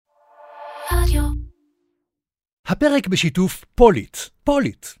רדיו. הפרק בשיתוף פוליט.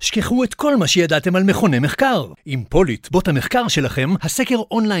 פוליט, שכחו את כל מה שידעתם על מכוני מחקר. עם פוליט, בוט המחקר שלכם, הסקר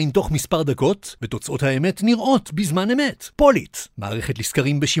אונליין תוך מספר דקות, ותוצאות האמת נראות בזמן אמת. פוליט, מערכת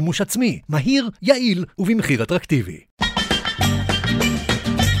לסקרים בשימוש עצמי, מהיר, יעיל ובמחיר אטרקטיבי.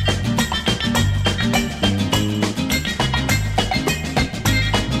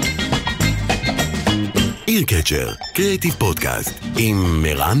 אירקצ'ר, קריאיטיב פודקאסט, עם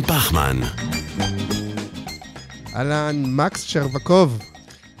מירן פחמן. אהלן, מקס שרווקוב.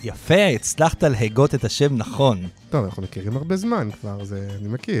 יפה, הצלחת להגות את השם נכון. טוב, אנחנו מכירים הרבה זמן כבר, זה אני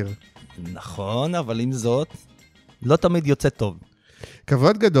מכיר. נכון, אבל עם זאת, לא תמיד יוצא טוב.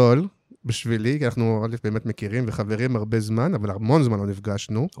 כבוד גדול בשבילי, כי אנחנו באמת מכירים וחברים הרבה זמן, אבל המון זמן לא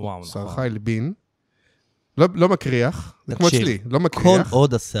נפגשנו. וואו, נכון. שרחה אלבין. לא מקריח, זה כמו אצלי, לא מקריח. כל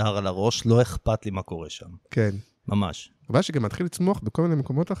עוד השיער על הראש, לא אכפת לי מה קורה שם. כן. ממש. אבל שגם מתחיל לצמוח בכל מיני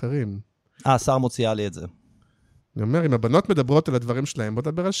מקומות אחרים. השיער מוציאה לי את זה. אני אומר, אם הבנות מדברות על הדברים שלהם, בוא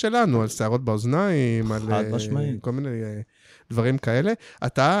נדבר על שלנו, על שערות באוזניים, על כל מיני דברים כאלה.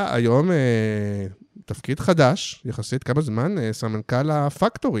 אתה היום תפקיד חדש, יחסית כמה זמן, סמנכ"ל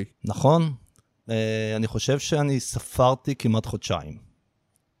הפקטורי. נכון. אני חושב שאני ספרתי כמעט חודשיים.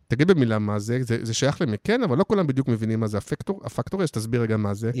 תגיד במילה מה זה, זה שייך למכן, אבל לא כולם בדיוק מבינים מה זה הפקטורי, אז תסביר רגע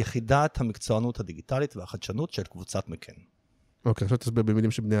מה זה. יחידת המקצוענות הדיגיטלית והחדשנות של קבוצת מכן. אוקיי, עכשיו תסביר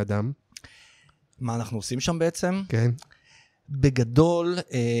במילים של בני אדם. מה אנחנו עושים שם בעצם? כן. בגדול,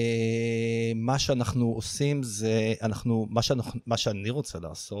 מה שאנחנו עושים זה, מה שאני רוצה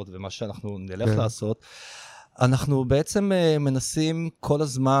לעשות ומה שאנחנו נלך לעשות, אנחנו בעצם מנסים כל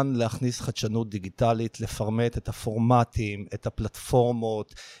הזמן להכניס חדשנות דיגיטלית, לפרמט את הפורמטים, את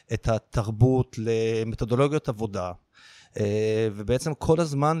הפלטפורמות, את התרבות למתודולוגיות עבודה. ובעצם כל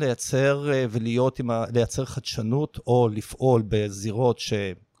הזמן לייצר לייצר חדשנות או לפעול בזירות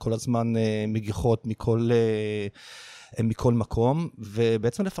שכל הזמן מגיחות מכל מקום,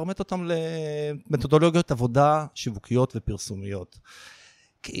 ובעצם לפרמט אותם למתודולוגיות עבודה שיווקיות ופרסומיות.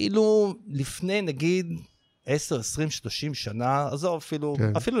 כאילו לפני נגיד 10, 20, 30 שנה, עזוב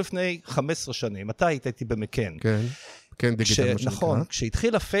אפילו לפני 15 שנים, אתה הייתי במכן. כן. כן, דיגיטל מה שנקרא. נכון,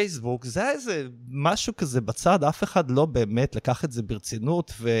 כשהתחיל הפייסבוק, זה היה איזה משהו כזה בצד, אף אחד לא באמת לקח את זה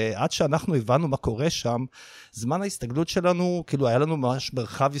ברצינות, ועד שאנחנו הבנו מה קורה שם, זמן ההסתגלות שלנו, כאילו היה לנו ממש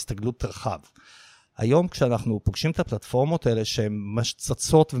מרחב הסתגלות רחב. היום כשאנחנו פוגשים את הפלטפורמות האלה, שהן ממש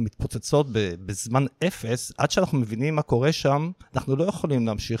צצות ומתפוצצות בזמן אפס, עד שאנחנו מבינים מה קורה שם, אנחנו לא יכולים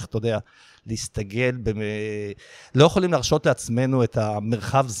להמשיך, אתה יודע, להסתגל, לא יכולים להרשות לעצמנו את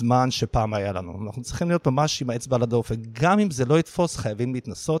המרחב זמן שפעם היה לנו. אנחנו צריכים להיות ממש עם האצבע על הדופק. גם אם זה לא יתפוס, חייבים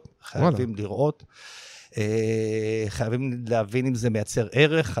להתנסות, חייבים לראות, חייבים להבין אם זה מייצר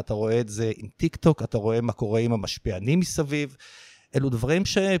ערך, אתה רואה את זה עם טיק טוק, אתה רואה מה קורה עם המשפיענים מסביב, אלו דברים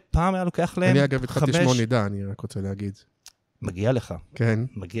שפעם היה לוקח להם 5... אני אגב התחלתי לשמוע נידה, אני רק רוצה להגיד. מגיע לך. כן.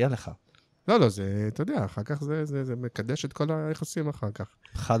 מגיע לך. לא, זה, אתה יודע, אחר כך זה מקדש את כל היחסים אחר כך.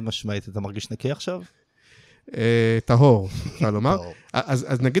 חד משמעית, אתה מרגיש נקי עכשיו? טהור, אפשר לומר.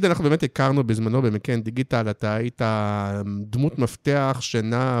 אז נגיד אנחנו באמת הכרנו בזמנו במכן דיגיטל, אתה היית דמות מפתח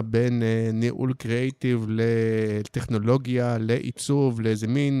שנע בין ניהול קריאיטיב לטכנולוגיה, לעיצוב, לאיזה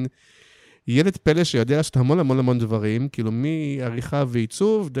מין ילד פלא שיודע לעשות המון דברים, כאילו מעריכה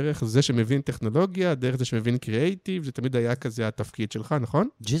ועיצוב, דרך זה שמבין טכנולוגיה, דרך זה שמבין קריאיטיב, זה תמיד היה כזה התפקיד שלך, נכון?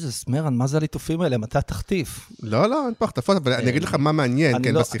 ג'יזוס, מרן, מה זה הליטופים האלה? מתי תחטיף? לא, אין פה החטפות, אבל אני אגיד לך מה מעניין,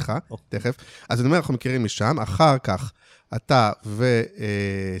 כן, בשיחה, תכף. אז אני אומר, אנחנו מכירים משם, אחר כך אתה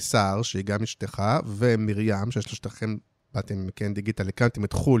וסער, שהיא גם אשתך, ומרים, ששלושתכם באתם מכן דיגיטל, הקמתם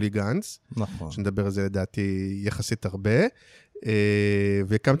את חוליגנס, נכון. שנדבר על זה לדעתי יחסית הרבה,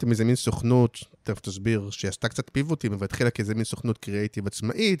 והקמתם איזה מין סוכנות, תכף תסביר, שעשתה קצת פיבוטים, והתחילה כאיזה מין סוכנות קריאיטיב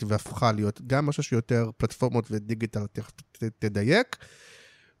עצמאית, והפכה להיות גם משהו שיותר פלטפורמות ודיגיטל, תכף תדייק,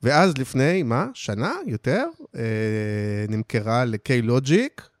 ואז לפני, שנה יותר, נמכרה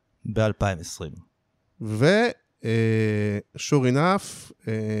ל-K-Logic. ב-2020. sure enough,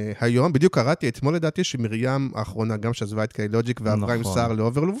 היום, בדיוק קראתי אתמול לדעתי, שמרים האחרונה גם שעזבה את K-Logic, ועברה עם סער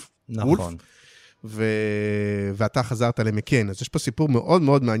לאוברלוף. נכון. ואתה חזרת למכן. אז יש פה סיפור מאוד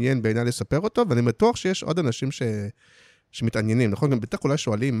מאוד מעניין בעיניי לספר אותו, ואני בטוח שיש עוד אנשים שמתעניינים, נכון? גם בטח אולי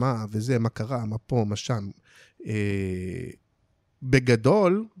שואלים מה וזה, מה קרה, מה פה, מה שם.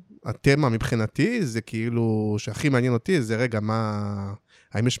 בגדול, התמה מבחינתי זה כאילו, שהכי מעניין אותי, זה רגע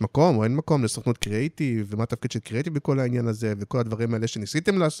האם יש מקום או אין מקום לסוכנות קריאיטיב, ומה התפקיד של קריאיטיב בכל העניין הזה, וכל הדברים האלה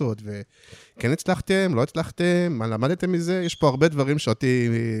שניסיתם לעשות, וכן הצלחתם, לא הצלחתם, מה למדתם מזה, יש פה הרבה דברים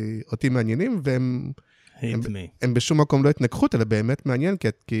שאותי מעניינים, והם בשום מקום לא התנגחות, אלא באמת מעניין,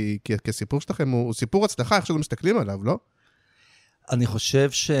 כי הסיפור שלכם הוא סיפור הצלחה, איך שאתם מסתכלים עליו, לא? אני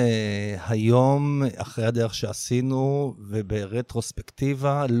חושב שהיום, אחרי הדרך שעשינו,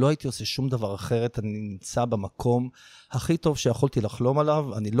 וברטרוספקטיבה, לא הייתי עושה שום דבר אחרת, אני נמצא במקום הכי טוב שיכולתי לחלום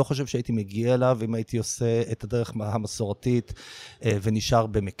עליו, אני לא חושב שהייתי מגיע אליו, אם הייתי עושה את הדרך המסורתית, ונשאר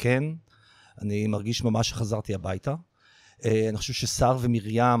במקן, אני מרגיש ממש שחזרתי הביתה. אני חושב ששר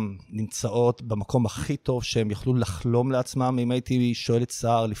ומרים נמצאות במקום הכי טוב שהם יכלו לחלום לעצמם. אם הייתי שואל את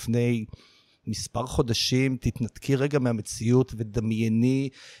שר לפני מספר חודשים, תתנתקי רגע מהמציאות ודמייני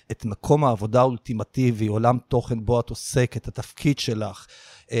את מקום העבודה האולטימטיבי, עולם תוכן בו את עוסק, את התפקיד שלך,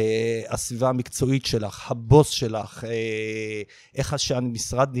 הסביבה המקצועית שלך, הבוס שלך, איך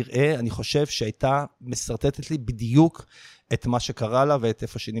שהמשרד נראה, אני חושב שהייתה מסרטטת לי בדיוק את מה שקרה לה ואת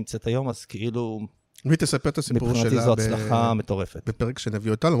איפה שהיא נמצאת היום, אז כאילו והיא תספר את הסיפור שלה. מבחינתי זו הצלחה מטורפת. בפרק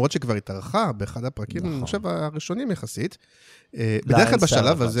שנביא אותה, למרות שכבר התארחה באחד הפרקים, אני חושב הראשונים יחסית. בדרך כלל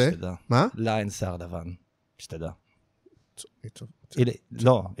בשלב הזה... מה? לה אין שיער לבן, שתדע.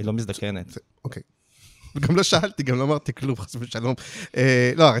 לא, היא לא מזדקנת. אוקיי. וגם לא שאלתי, גם לא אמרתי כלום, חס ושלום.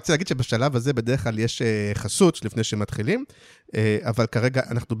 לא, רציתי להגיד שבשלב הזה בדרך כלל יש חסות לפני שמתחילים, אבל כרגע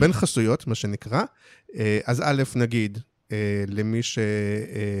אנחנו בין חסויות, מה שנקרא. אז א' נגיד, למי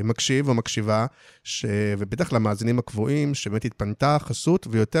שמקשיב או מקשיבה, ובטח למאזינים הקבועים, שבאמת התפנתה חסות,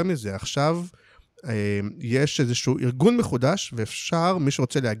 ויותר מזה, עכשיו יש איזשהו ארגון מחודש, ואפשר, מי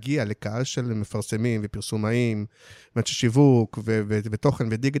שרוצה להגיע לקהל של מפרסמים ופרסומאים, ואנשי שיווק ותוכן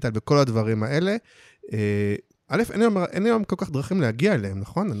ודיגיטל וכל הדברים האלה, א', אין היום כל כך דרכים להגיע אליהם,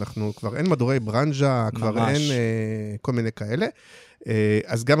 נכון? אנחנו כבר אין מדורי ברנז'ה, כבר אין כל מיני כאלה.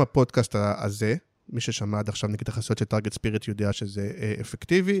 אז גם הפודקאסט הזה, מי ששמע עד עכשיו נגיד החסויות של טארגט ספיריט יודע שזה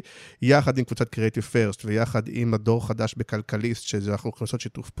אפקטיבי, יחד עם קבוצת קריאיטיב פרסט, ויחד עם הדור חדש בכלכליסט, שזה אנחנו הולכים לעשות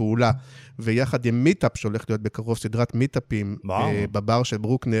שיתוף פעולה, ויחד עם מיטאפ שהולך להיות בקרוב, סדרת מיטאפים בבר של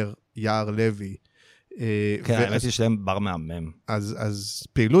ברוקנר, יער לוי. כן, האמת היא שלהם בר מהמם. אז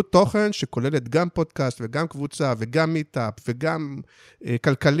פעילות תוכן שכוללת גם פודקאסט וגם קבוצה וגם מיטאפ וגם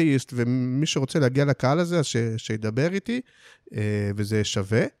כלכליסט, ומי שרוצה להגיע לקהל הזה, אז שידבר איתי, וזה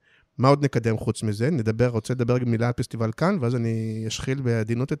שווה. מה עוד נקדם חוץ מזה? רוצה לדבר מילה על פסטיבל כאן, ואז אני אשחיל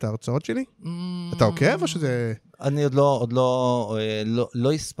בעדינות את ההרצאות שלי? אתה עוקב או שזה... אני עוד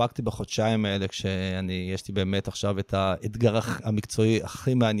לא הספקתי בחודשיים האלה, יש לי באמת עכשיו את האתגר המקצועי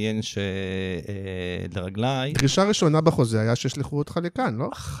הכי מעניין לרגליי. דרישה ראשונה בחוזה היה שישלחו אותך לכאן, לא?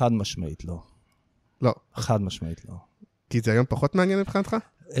 חד משמעית לא. לא. חד משמעית לא. כי זה היום פחות מעניין מבחינתך?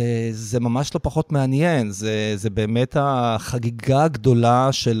 זה ממש לא פחות מעניין, זה באמת החגיגה הגדולה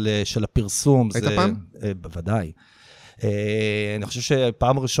של הפרסום. היית פעם? בוודאי. אני חושב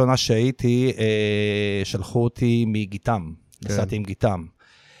שפעם ראשונה שהייתי, שלחו אותי מגיטם, נסעתי עם גיטם,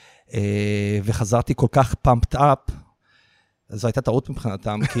 וחזרתי כל כך pumped up, זו הייתה טעות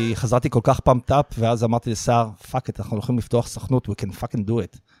מבחינתם, כי חזרתי כל כך pumped up, ואז אמרתי לשר, fuck it, אנחנו הולכים לפתוח סוכנות, we can fucking do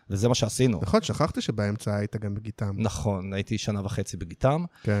it. וזה מה שעשינו. נכון, שכחתי שבאמצע היית גם בגיטם. נכון, הייתי 1.5 שנה בגיטם.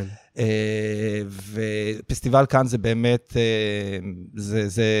 כן. ופסטיבל כאן זה באמת,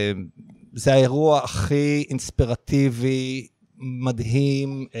 זה האירוע הכי אינספירטיבי,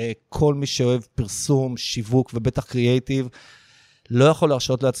 מדהים, כל מי שאוהב פרסום, שיווק ובטח קריאייטיב, לא יכול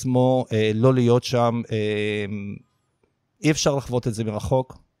להרשות לעצמו לא להיות שם, אי אפשר לחוות את זה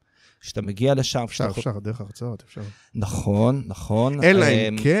מרחוק. כשאתה מגיע לשם... אפשר, דרך הרצאות, אפשר. נכון. אלא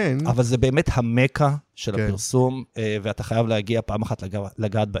אם כן... אבל זה באמת המקה של הפרסום, ואתה חייב להגיע פעם אחת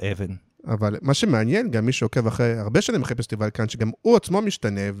לגעת באבן. אבל מה שמעניין, גם מי שעוקב הרבה שנים אחרי פסטיבל כאן, שגם הוא עצמו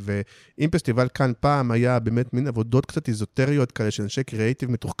משתנה, ואם פסטיבל כאן פעם היה באמת מין עבודות קצת איזוטריות כאלה, של אנשי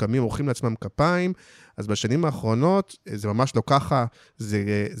קריאיטיב מתוחכמים, עורכים לעצמם כפיים, אז בשנים האחרונות זה ממש לא ככה,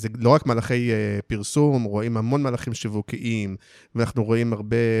 זה לא רק מהלכי פרסום, רואים המון מהלכים שיווקיים, ואנחנו רואים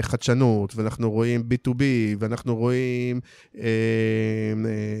הרבה חדשנות, ואנחנו רואים B2B, ואנחנו רואים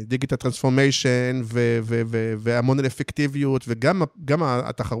דיגיטל טרנספורמיישן, והמון על אפקטיביות, וגם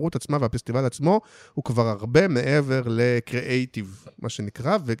התחרות עצמה והפסטיבל עצמו, הוא כבר הרבה מעבר לקריאיטיב, מה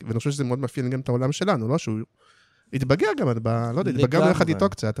שנקרא, ואני חושב שזה מאוד מאפיין גם את העולם שלנו, לא שהוא... התבגר גם, לא יודע, התבגרנו יחד איתו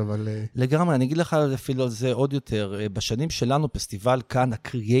קצת, אבל... לגמרי, אני אגיד לך אפילו על זה עוד יותר. בשנים שלנו, פסטיבל כאן,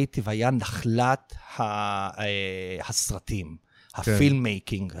 הקריאייטיב היה נחלת הסרטים,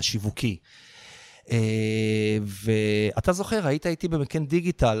 הפילממייקינג, השיווקי. ואתה זוכר, היית איתי במקן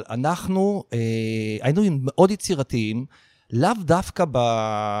דיגיטל, אנחנו היינו מאוד יצירתיים, לאו דווקא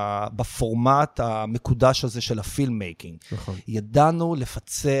בפורמט המקודש הזה של הפילממייקינג. נכון. ידענו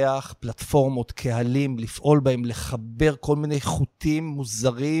לפצח פלטפורמות, קהלים, לפעול בהם, לחבר כל מיני חוטים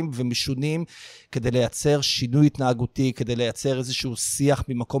מוזרים ומשונים, כדי לייצר שינוי התנהגותי, כדי לייצר איזשהו שיח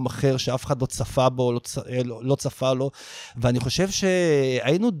ממקום אחר שאף אחד לא צפה בו, לא צפה לו, ואני חושב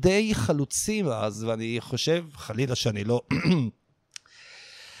שהיינו די חלוצים אז, ואני חושב, חלילה שאני לא...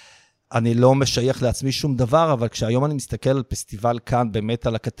 אני לא משייך לעצמי שום דבר, אבל כשהיום אני מסתכל על פסטיבל כאן, באמת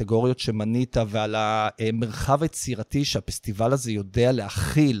על הקטגוריות שמנית, ועל המרחב היצירתי שהפסטיבל הזה יודע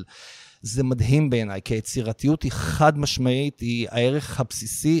להכיל, זה מדהים בעיניי, כי היצירתיות היא חד משמעית, היא הערך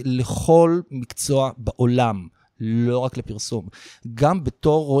הבסיסי לכל מקצוע בעולם, לא רק לפרסום. גם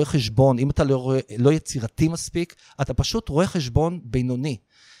בתור רואה חשבון, אם אתה לא יצירתי מספיק, אתה פשוט רואה חשבון בינוני.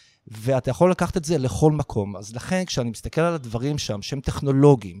 ואתה יכול לקחת את זה לכל מקום. אז לכן, כשאני מסתכל על הדברים שם, שהם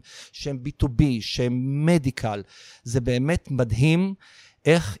טכנולוגיים, שהם B2B, שהם מדיקל, זה באמת מדהים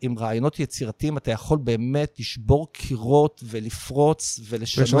איך עם רעיונות יצירתיים אתה יכול באמת לשבור קירות ולפרוץ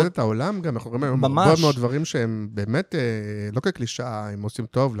ולשנות. ולשנות את העולם גם, אנחנו רואים היום הרבה מאוד דברים שהם באמת לא כקלישאה, הם עושים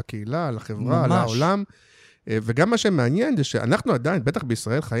טוב לקהילה, לחברה, לעולם. וגם מה שמעניין זה שאנחנו עדיין, בטח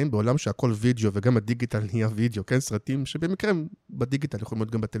בישראל, חיים בעולם שהכל וידאו, וגם הדיגיטל נהיה וידאו, כן? סרטים שבמקרה בדיגיטל יכולים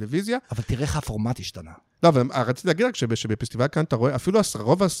להיות גם בטלוויזיה. אבל תראה איך הפורמט השתנה. לא, אבל רציתי להגיד רק שבפסטיבל כאן אתה רואה, אפילו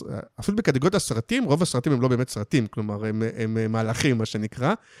בקטגוריות הסרטים, רוב הסרטים הם לא באמת סרטים, כלומר, הם מהלכים, מה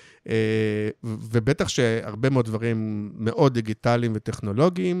שנקרא, ובטח שהרבה מאוד דברים מאוד דיגיטליים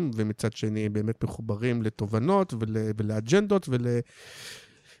וטכנולוגיים, ומצד שני באמת מחוברים לתובנות ולאג'נדות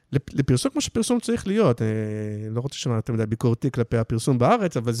לפרסום כמו שפרסום צריך להיות. אני לא רוצה לשמוע יותר מדי ביקורתי כלפי הפרסום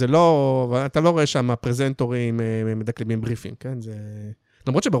בארץ, אבל זה לא, אתה לא רואה שם פרזנטורים מדקלמים בריפים, כן? זה...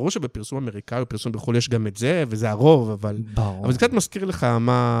 למרות שברור שבפרסום אמריקאי ופרסום בחו"ל יש גם את זה, וזה הרוב, אבל זה קצת מזכיר לך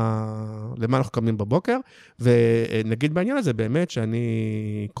למה אנחנו קמים בבוקר, ונגיד בעניין הזה באמת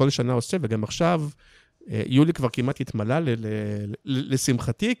שאני כל שנה עושה, וגם עכשיו, יולי כבר כמעט התמלא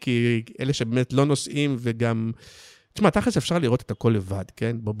לשמחתי, כי אלה שבאמת לא נוסעים וגם... תשמע, תכלס אפשר לראות את הכל לבד,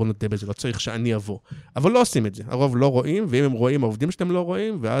 כן? בוא נדע בזה, לא צריך שאני אבוא. אבל לא עושים את זה. הרוב לא רואים, ואם הם רואים, העובדים שאתם לא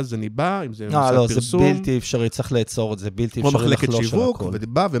רואים, ואז אני בא, אם זה לא, פרסום. זה בלתי אפשרי, צריך לעצור את זה, בלתי אפשרי לחלוש על הכל. כמו מחלקת שיווק,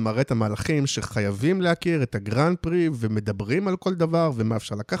 ובא ומראה את המהלכים שחייבים להכיר, את הגרנד פרי, ומדברים על כל דבר, ומה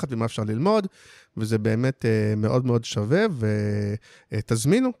אפשר לקחת ומה אפשר ללמוד, וזה באמת מאוד מאוד שווה,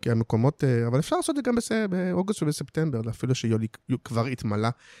 ותזמינו, כי המקומות, אבל אפשר לעשות את זה גם באוגוסט ובספטמבר, אפילו שיולי כבר התמלא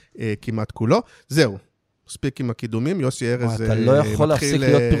כמעט כולו. זהו. מספיק עם הקידומים, יוסי ארז אתה לא יכול להפסיק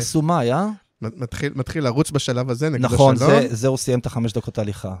להיות פרסומאי, אה? מתחיל לרוץ בשלב הזה, נגיד נכון, לשלום. נכון, זהו סיים את 5 דקות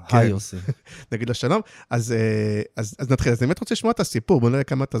הליכה. היי יוסי. נגיד לשלום. אז נתחיל, אז באמת רוצה לשמוע את הסיפור, בוא נראה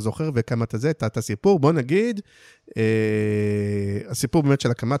כמה אתה זוכר וכמה אתה זה, את הסיפור, בוא נגיד, הסיפור באמת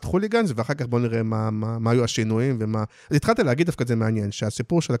של הקמת חוליגנס, ואחר כך בוא נראה מה היו השינויים ומה... אז התחלתי להגיד דווקא זה מעניין,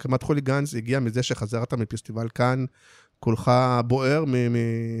 שהסיפור של הקמת חוליגנס הגיע מזה שחזרת מפסטיבל כאן, כולך בוער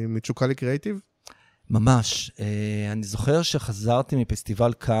מתשוקה לקריאייטיב? ממש. אני זוכר שחזרתי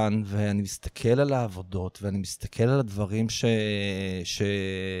מפסטיבל כאן, ואני מסתכל על העבודות, ואני מסתכל על הדברים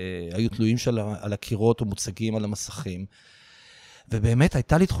שהיו תלויים על הקירות ומוצגים על המסכים, ובאמת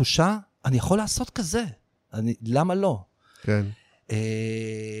הייתה לי תחושה, אני יכול לעשות כזה. למה לא? כן.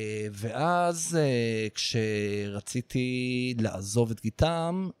 ואז כשרציתי לעזוב את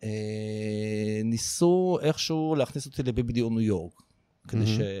גיטם, ניסו איכשהו להכניס אותי לביבידיו ניו יורק. כדי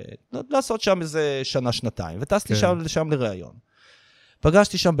לעשות שם איזה שנה, שנתיים, וטסתי שם לראיון.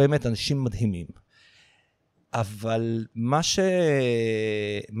 פגשתי שם באמת אנשים מדהימים. אבל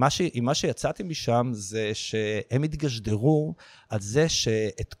מה שיצאתי משם זה שהם התגשדרו על זה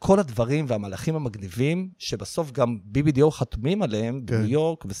שאת כל הדברים והמהלכים המגניבים, שבסוף גם BBDO חתומים עליהם בניו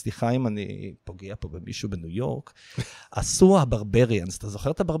יורק, וסליחה אם אני פוגע פה במישהו בניו יורק, עשו הברבריאנס. אתה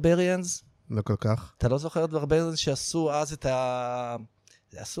זוכר את הברבריאנס? לא כל כך. אתה לא זוכר את הברבריאנס שעשו אז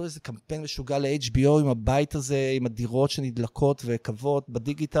עשו איזה קמפיין משוגע ל-HBO עם הבית הזה, עם הדירות שנדלקות וקוות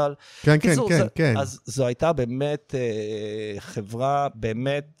בדיגיטל. כן, כן. אז זו הייתה באמת חברה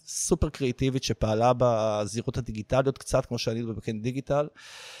באמת סופר קריאטיבית שפעלה בזירות הדיגיטליות קצת, כמו שאני בבקן דיגיטל,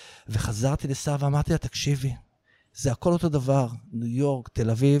 וחזרתי לסע ואמרתי לה, תקשיבי, זה הכל אותו דבר, ניו יורק, תל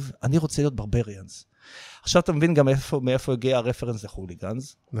אביב, אני רוצה להיות ברבריאנס. עכשיו אתה מבין גם מאיפה הגיע הרפרנס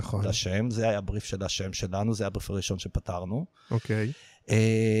לחוליגנס. נכון. לשם, זה היה הבריף של השם שלנו, זה היה הבריף הראשון שפתרנו. אוקיי.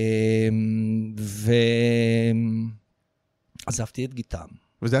 ועזבתי את גיטם.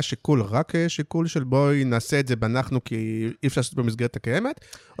 וזה היה שיקול, רק שיקול של בואי נעשה את זה באנחנו, כי אי אפשר לעשות במסגרת הקיימת,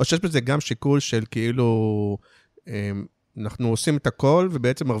 או שיש בזה גם שיקול של כאילו, אנחנו עושים את הכל,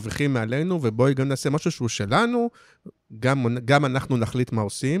 ובעצם מרוויחים מעלינו, ובואי גם נעשה משהו שהוא שלנו, גם אנחנו נחליט מה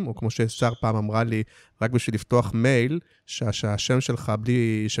עושים, או כמו ששר פעם אמרה לי, רק בשביל לפתוח מייל, שהשם שלך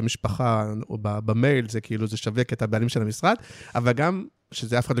בלי שם משפחה, או במייל, זה כאילו, זה שווה את הבעלים של המשרד, אבל גם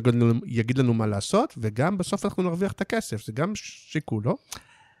שזה אף אחד יגיד לנו מה לעשות, וגם בסוף אנחנו נרוויח את הכסף, זה גם שיקול, לא?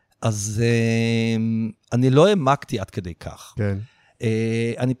 אז אני לא העמקתי עד כדי כך. כן.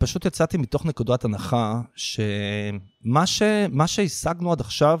 אני פשוט יצאתי מתוך נקודת הנחה, שמה שהשגנו עד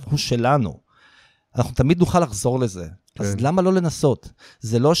עכשיו הוא שלנו. אנחנו תמיד נוכל לחזור לזה. אז למה לא לנסות?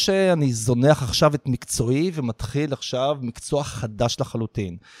 זה לא שאני זונח עכשיו את מקצועי ומתחיל עכשיו מקצוע חדש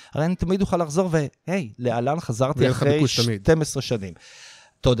לחלוטין. הרי אני תמיד אוכל לחזור והי, לאלן חזרתי אחרי 12 שנים.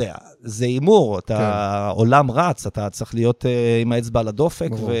 אתה יודע, זה אימור, אתה עולם רץ, אתה צריך להיות עם האצבע על הדופק,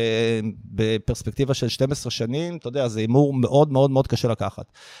 ובפרספקטיבה של 12 שנים, אתה יודע, זה אימור מאוד מאוד מאוד קשה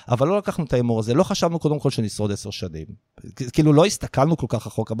לקחת. אבל לא לקחנו את האימור הזה, לא חשבנו קודם כל שנשרוד 10 שנים. כאילו לא הסתכלנו כל כך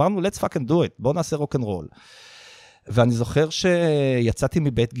רחוק, אמרנו, let's fucking do it, בואו נעשה רוק אנד רול. ואני זוכר שיצאתי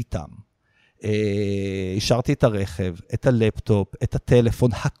מבית גיטם, השארתי את הרכב, את הלפטופ, את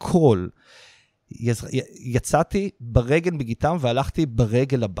הטלפון, הכל. יצאתי ברגל מגיטם והלכתי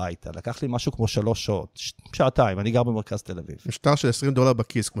ברגל הביתה. לקח לי משהו כמו 3 שעות, שעתיים, אני גר במרכז תל אביב. משטר של $20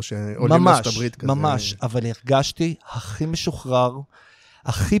 בכיס, כמו שעולים לארצות הברית כזה. ממש, אבל הרגשתי הכי משוחרר,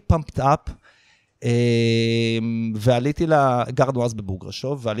 הכי pumped up, ועליתי, גרנו אז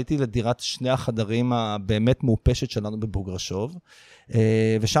בבוגרשוב, ועליתי לדירת 2 החדרים הבאמת מאופשת שלנו בבוגרשוב,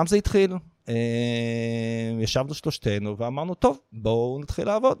 ושם זה התחיל. ישבנו שלושתנו ואמרנו, טוב, בואו נתחיל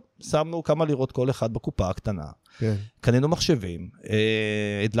לעבוד. שמנו כמה לירות כל אחד בקופה הקטנה. קנינו מחשבים,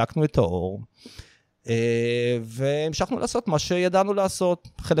 הדלקנו את האור, והמשכנו לעשות מה שידענו לעשות.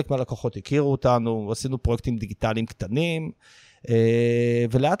 חלק מהלקוחות הכירו אותנו, עשינו פרויקטים דיגיטליים קטנים,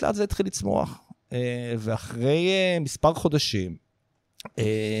 ולאט לאט זה התחיל לצמוח. ואחרי מספר חודשים,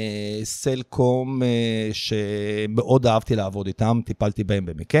 סלקום שמאוד אהבתי לעבוד איתם, טיפלתי בהם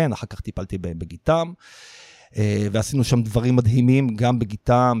במקן, אחר כך טיפלתי בהם בגיטם, ועשינו שם דברים מדהימים, גם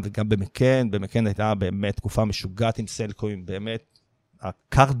בגיטם וגם במקן. במקן הייתה באמת תקופה משוגעת עם סלקום, באמת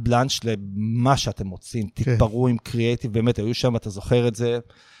הקארט בלנץ' למה שאתם מוצאים, תתפרו עם קריאטיב, באמת היו שם, אתה זוכר את זה,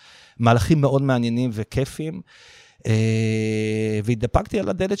 מהלכים מאוד מעניינים וכיפים, והתדפקתי על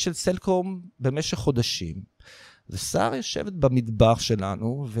הדלת של סלקום במשך חודשים, ושר יושבת במטבח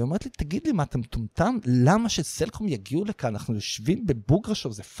שלנו, ואומרת לי, תגיד לי מה אתה מטומטם, למה שסלקום יגיעו לכאן, אנחנו יושבים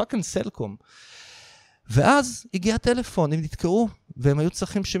בבוגרשוב, זה פאקינג סלקום. ואז הגיע הטלפון, הם נתקעו, והם היו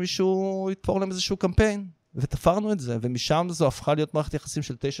צריכים שמישהו יתפור להם איזשהו קמפיין, ותפרנו את זה, ומשם זו הפכה להיות מערכת יחסים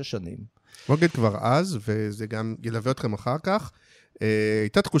של 9 שנים. מוגד כבר אז, וזה גם ילווה אתכם אחר כך,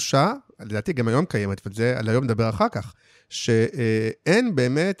 הייתה תחושה, לדעתי גם היום קיימת, וזה על היום נדבר אחר כך, שאין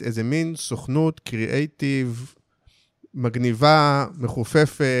באמת איזה מין סוכנות קריאייטיב, מגניבה,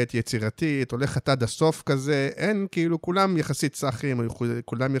 מחופפת, יצירתית, הולכת עד הסוף כזה, אין כאילו, כולם יחסית סחרים,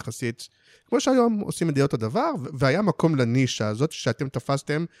 כולם יחסית, כמו שהיום עושים מדיעות הדבר, והיה מקום לנישה הזאת שאתם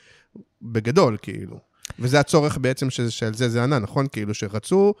תפסתם בגדול כאילו. וזה הצורך בעצם שעל זה ענה, נכון? כאילו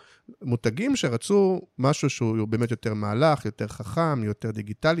שרצו מותגים שרצו משהו שהוא באמת יותר מהלך, יותר חכם, יותר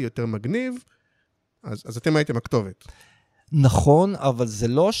דיגיטלי, יותר מגניב, אז אתם הייתם הכתובת. נכון, אבל זה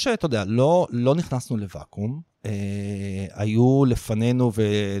לא שאתה יודע, לא נכנסנו לוואקום, היו לפנינו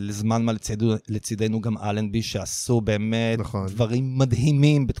ולזמן מה לצידנו גם אלנבי, שעשו באמת נכון. דברים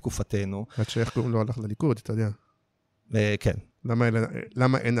מדהימים בתקופתנו. עד שאיך קוראים לו הלך לליכוד, אתה יודע. כן.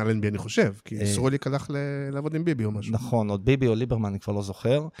 למה אין אלנבי, אני חושב? כי סרוליק הלך לעבוד עם ביבי או משהו. נכון, עוד ביבי או ליברמן, אני כבר לא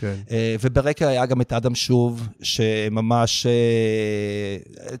זוכר. כן. וברקע היה גם את אדם שוב, שממש,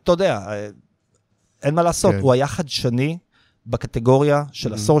 אתה יודע, אין מה לעשות, הוא היה חדשני בקטגוריה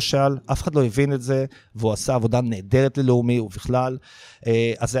של הסושיאל, אף אחד לא הבין את זה, והוא עשה עבודה נהדרת ללאומי ובכלל,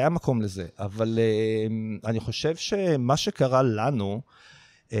 אז היה מקום לזה. אבל אני חושב שמה שקרה לנו,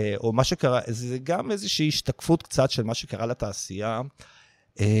 או מה שקרה, זה גם איזושהי השתקפות קצת של מה שקרה לתעשייה,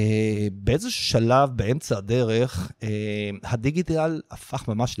 באיזשהו שלב, באמצע הדרך, הדיגיטל הפך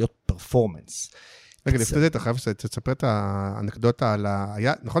ממש להיות פרפורמנס. רגע, לפני זה אתה חייב לספר את האנקדוטה על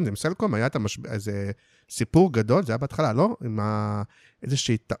נכון, עם סלקום היה איזה סיפור גדול, זה היה בהתחלה, לא? עם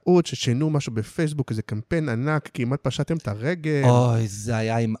איזושהי טעות ששינו משהו בפייסבוק, איזה קמפיין ענק, כמעט פשטתם את הרגל. אוי, זה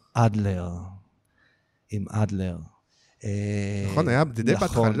היה עם אדלר. עם אדלר. נכון, היה די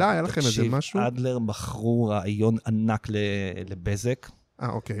בהתחלה, היה לכם איזה משהו? אדלר בחרו רעיון ענק לבזק.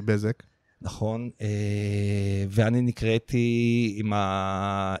 אוקיי, בזק. נכון, ואני נקראתי עם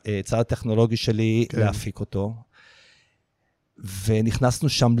הצד הטכנולוגי שלי להפיק אותו, ונכנסנו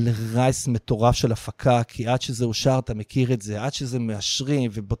שם לרייס מטורף של הפקה, כי עד שזה אושר, אתה מכיר את זה, עד שזה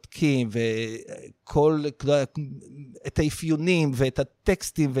מאשרים ובודקים, וכל, את האפיונים, ואת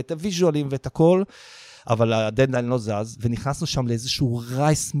הטקסטים, ואת הוויז'ואלים, ואת הכל, אבל הדדליין לא זז, ונכנסנו שם לאיזשהו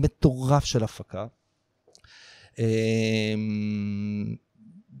רייס מטורף של הפקה,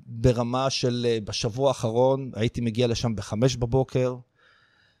 ברמה של, בשבוע האחרון, הייתי מגיע לשם ב5 בבוקר,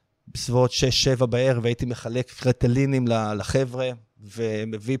 בסביבות 6-7 בערב, והייתי מחלק קרטלינים לחבר'ה,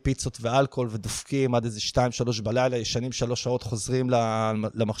 ומביא פיצות ואלכוהול ודופקים עד איזה 2-3 בלילה, ישנים 3 שעות, חוזרים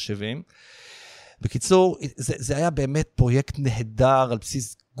למחשבים. בקיצור, זה היה באמת פרויקט נהדר, על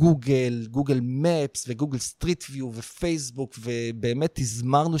בסיס גוגל, גוגל מפס וגוגל סטריט ויו ופייסבוק, ובאמת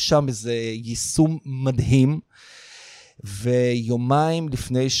הזמרנו שם איזה יישום מדהים, ויומיים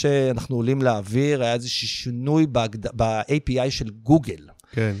לפני שאנחנו עולים לאוויר, היה איזשהו שינוי ב-API של גוגל.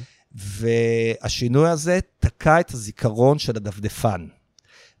 כן. והשינוי הזה תקע את הזיכרון של הדפדפן,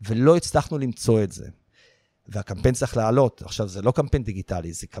 ולא הצלחנו למצוא את זה. והקמפיין צריך לעלות. עכשיו, זה לא קמפיין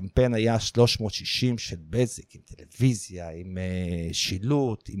דיגיטלי, זה קמפיין היה 360 של בזק, עם טלוויזיה, עם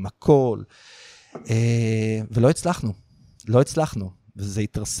שילוט, עם הכל. ולא הצלחנו. לא הצלחנו. וזה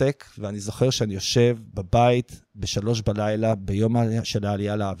התרסק, ואני זוכר שאני יושב בבית ב3 בלילה, ביום של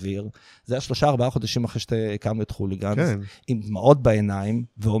העלייה לאוויר. זה היה 3-4 חודשים אחרי שהקמנו את חוליגנס, כן. עם דמעות בעיניים,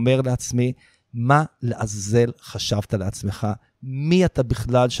 ואומר לעצמי, מה לעזל חשבת לעצמך? מי אתה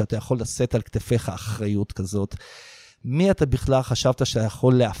בכלל שאתה יכול לשאת על כתפיך אחריות כזאת? מי אתה בכלל חשבת שאתה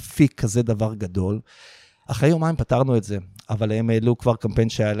יכול להפיק כזה דבר גדול? אחרי יומיים פתרנו את זה, אבל הם העלו כבר קמפיין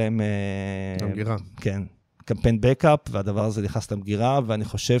שהיה להם... למגירה. כן, קמפיין בקאפ, והדבר הזה נכנס למגירה, ואני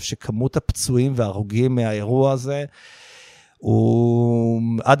חושב שכמות הפצועים וההרוגים מהאירוע הזה, הוא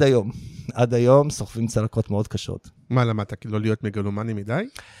עד היום סוחבים צלקות מאוד קשות. מה למדת? לא להיות מגלומני מדי?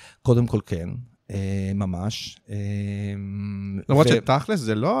 קודם כל כן, ממש. למרות שתכלס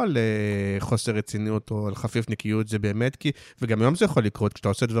זה לא על חוסר רציניות או על חפיפניקיות, זה באמת כי, וגם היום זה יכול לקרות, כשאתה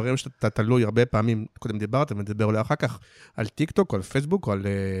עושה דברים שאתה תלוי הרבה פעמים, קודם דיברת ונדבר אולי אחר כך, על טיק טוק או על פייסבוק או על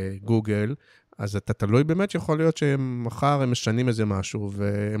גוגל, אז אתה תלוי באמת שיכול להיות שמחר הם משנים איזה משהו,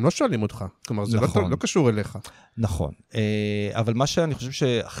 והם לא שואלים אותך. כלומר, זה לא קשור אליך. נכון. אבל מה שאני חושב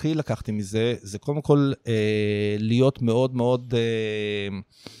שהכי לקחתי מזה, זה קודם כל להיות מאוד מאוד,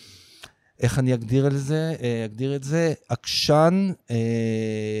 איך אני אגדיר את זה? עקשן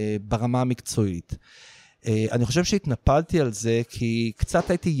ברמה המקצועית. אני חושב שהתנפלתי על זה, כי קצת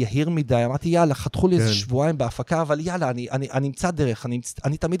הייתי יהיר מדי, אמרתי, יאללה, חתכו לי איזה שבועיים בהפקה, אבל יאללה, אני אמצא דרך,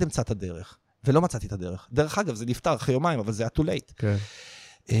 אני תמיד אמצא את הדרך. ולא מצאתי את הדרך. דרך אגב, זה נפטר אחרי יומיים, אבל זה היה too late. כן.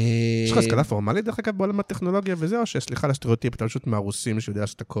 יש לך השכלה פורמלית, דרך אגב, בעולם הטכנולוגיה וזה, או שסליחה לסטריאוטיפ, אתה פשוט מהרוסים שיודע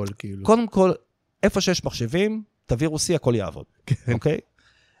שאתה הכל, כאילו. קודם כל, איפה שיש מחשבים, תביא רוסי, הכל יעבוד. אוקיי?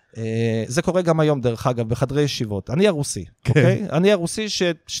 זה קורה גם היום, דרך אגב, בחדרי ישיבות. אני הרוסי, אוקיי? אני הרוסי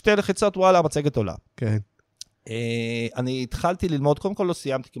ששתי לחיצות, וואלה, המצגת עולה. כן. אני התחלתי ללמוד, קודם כל לא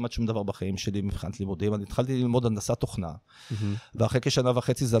סיימתי כמעט שום דבר בחיים שלי מבחינת לימודים, אני התחלתי ללמוד הנדסת תוכנה, ואחרי כשנה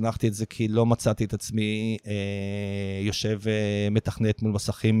וחצי זנחתי את זה, כי לא מצאתי את עצמי יושב מתכנת מול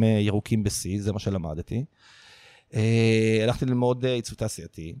מסכים ירוקים ב-C, זה מה שלמדתי. הלכתי ללמוד עיצוב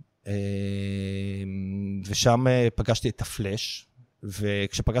תעשייתי, ושם פגשתי את הפלש,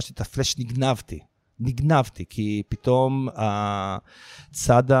 וכשפגשתי את הפלש נגנבתי, כי פתאום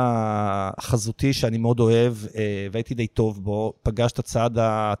הצד החזותי שאני מאוד אוהב, והייתי די טוב בו, פגש את הצד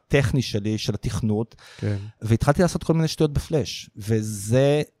הטכני שלי, של התכנות, כן. והתחלתי לעשות כל מיני שטויות בפלש,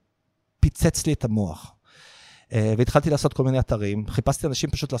 וזה פיצץ לי את המוח. והתחלתי לעשות כל מיני אתרים, חיפשתי אנשים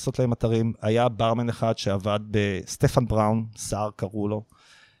פשוט לעשות להם אתרים, היה ברמן אחד שעבד בסטפן בראון, שר קראו לו,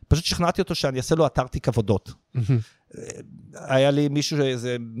 פשוט שכנעתי אותו שאני אעשה לו אתר תיק עבודות. היה לי מישהו,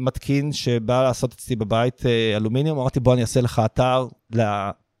 איזה מתקין שבא לעשות אצלי בבית אלומיניום, אמרתי בוא אני אעשה לך אתר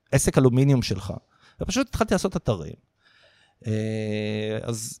לעסק אלומיניום שלך. ופשוט התחלתי לעשות אתרים.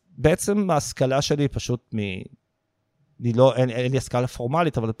 אז בעצם ההשכלה שלי פשוט אין לי השכלה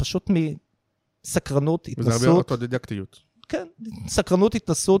פורמלית, אבל פשוט מסקרנות, התנסות. וזה הרבה אוטודידקטיות. כן, סקרנות,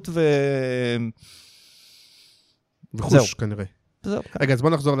 התנסות וחוש כנראה. רגע, אז בוא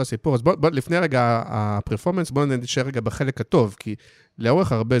נחזור לסיפור. אז בוא, לפני רגע הפרפורמנס, בוא נשאר רגע בחלק הטוב, כי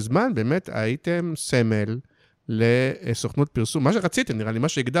לאורך הרבה זמן באמת הייתם סמל לסוכנות פרסום. מה שרציתם, נראה לי, מה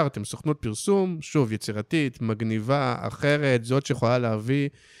שהגדרתם, סוכנות פרסום, שוב, יצירתית, מגניבה, אחרת, זאת שיכולה להביא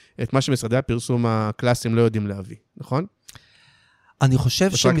את מה שמשרדי הפרסום הקלאסיים לא יודעים להביא, נכון? אני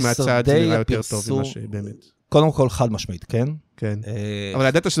חושב שמשרדי הפרסום... קודם כל חד משמעית, כן? כן. אבל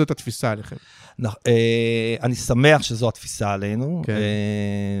ידעת שזאת התפיסה עליכם. אני שמח שזו התפיסה עלינו.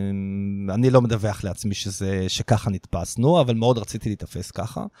 אני לא מדווח לעצמי שככה נתפסנו, אבל מאוד רציתי להתאפס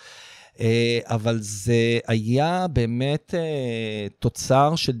ככה. אבל זה היה באמת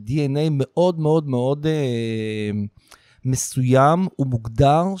תוצר של DNA מאוד מאוד מאוד מסוים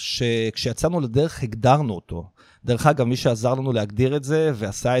ומוגדר, שכשיצאנו לדרך הגדרנו אותו. דרך אגב, מי שעזר לנו להגדיר את זה,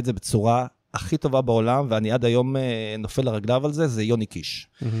 ועשה את זה בצורה הכי טובה בעולם, ואני עד היום נופל לרגליו על זה, זה יוני קיש.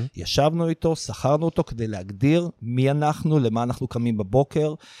 ישבנו איתו, שכרנו אותו כדי להגדיר מי אנחנו, למה אנחנו קמים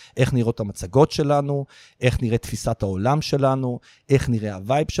בבוקר, איך נראות המצגות שלנו, איך נראה תפיסת העולם שלנו, איך נראה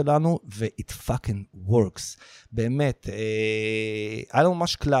הווייב שלנו, ו-it fucking works. באמת, היה לנו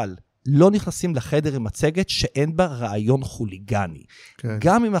ממש כלל, לא נכנסים לחדר עם מצגת שאין בה רעיון חוליגני. כן.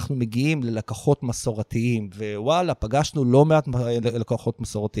 גם אם אנחנו מגיעים ללקוחות מסורתיים, ווואלה, פגשנו לא מעט לקוחות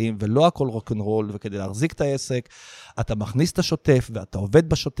מסורתיים, ולא הכל רוק'נ'רול, וכדי להחזיק את העסק, אתה מכניס את השוטף, ואתה עובד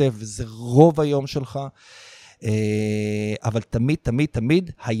בשוטף, וזה רוב היום שלך, אבל תמיד, תמיד,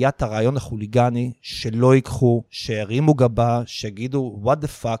 תמיד היה את הרעיון החוליגני, שלא ייקחו, שירימו גבה, שיגידו, what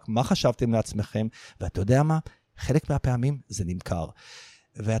the fuck, מה חשבתם לעצמכם, ואתה יודע מה? חלק מהפעמים זה נמכר.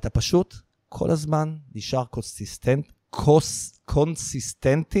 ואתה פשוט כל הזמן נשאר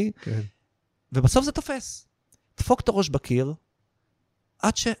קונסיסטנטי, כן. ובסוף זה תופס. דפוק את הראש בקיר,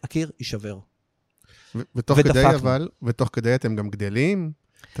 עד שהקיר יישבר. ותוך כדי אתם גם גדלים,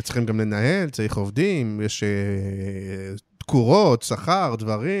 אתה צריכים גם לנהל, צריך עובדים, יש תקורות, שכר,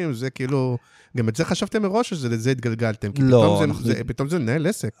 דברים, זה כאילו, גם את זה חשבתם מראש שזה התגלגלתם? לא. פתאום זה לנהל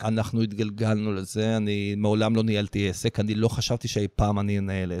עסק. אנחנו התגלגלנו לזה, אני מעולם לא ניהלתי עסק, אני לא חשבתי שאי פעם אני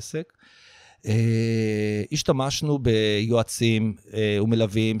אנהל עסק. השתמשנו ביועצים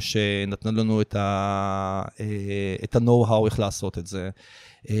ומלווים שנתנו לנו את ה-know-how איך לעשות את זה.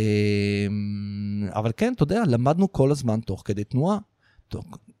 אבל כן, אתה יודע, למדנו כל הזמן תוך כדי תנועה.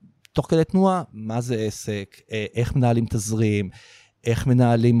 תוך כדי תנועה, מה זה עסק, איך מנהלים תזרים, איך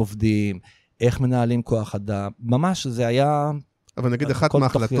מנהלים עובדים, איך מנהלים כוח אדם. ממש זה היה... אבל נגיד אחת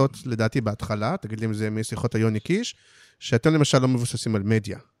מההחלטות, לדעתי בהתחלה, תגיד לי אם זה משיחות היוני קיש, שאתם למשל לא מבוססים על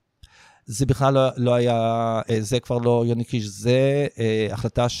מדיה. זה בכלל לא היה, זה כבר לא יוני קיש, זה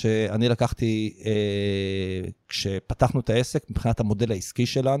החלטה שאני לקחתי כשפתחנו את העסק, מבחינת המודל העסקי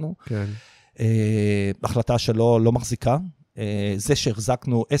שלנו. כן. החלטה שלא לא מחזיקה. זה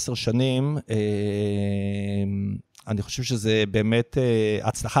שהחזקנו 10 שנים, אני חושב שזה באמת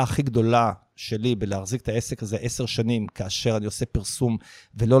ההצלחה הכי גדולה שלי בלהחזיק את העסק הזה 10 שנים, כאשר אני עושה פרסום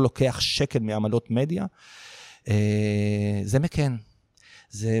ולא לוקח שקל מעמלות מדיה, זה מכן.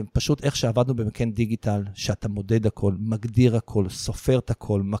 זה פשוט איך שעבדנו במכן דיגיטל, שאתה מודד הכל, מגדיר הכל, סופר את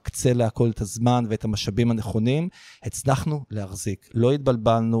הכל, מקצה להכל את הזמן ואת המשאבים הנכונים, הצלחנו להחזיק. לא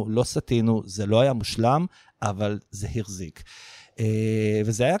התבלבלנו, לא סטינו, זה לא היה מושלם, אבל זה החזיק.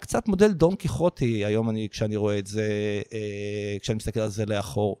 וזה היה קצת מודל דון קיחוטי, היום כשאני רואה את זה, כשאני מסתכל על זה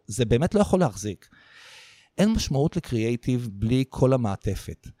לאחור, זה באמת לא יכול להחזיק. אין משמעות לקריאייטיב בלי כל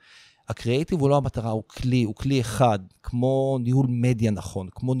המעטפת. הקריאייטיב הוא לא המטרה, הוא כלי אחד, כמו ניהול מדיה נכון,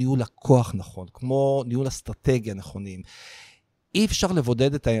 כמו ניהול לקוח נכון, כמו ניהול אסטרטגיה נכונים. אי אפשר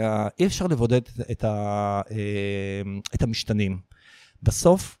לבודד את המשתנים.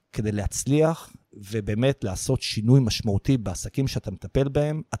 בסוף, כדי להצליח ובאמת לעשות שינוי משמעותי בעסקים שאתה מטפל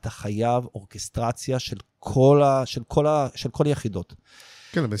בהם, אתה חייב אורקסטרציה של כל היחידות.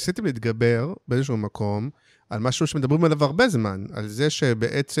 כן, אבל ניסיתם להתגבר באיזשהו מקום, על משהו שמדברים עליו הרבה זמן, על זה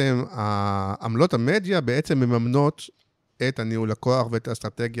שבעצם העמלות המדיה בעצם מממנות את הניהול לקוח ואת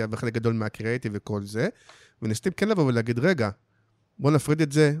האסטרטגיה וחלק גדול מהקריאייטיב וכל זה, וניסיתם כן לבוא ולהגיד, רגע, בוא נפריד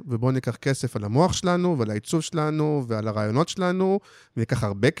את זה ובוא ניקח כסף על המוח שלנו ועל העיצוב שלנו ועל הרעיונות שלנו, וניקח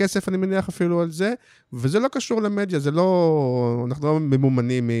הרבה כסף אני מניח אפילו על זה, וזה לא קשור למדיה, זה לא, אנחנו לא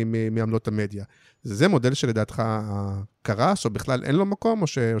ממומנים מעמלות המדיה. זה מודל שלדעתך קרס, או בכלל אין לו מקום, או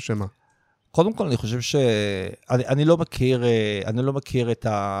שמה? קודם כל, אני חושב אני לא מכיר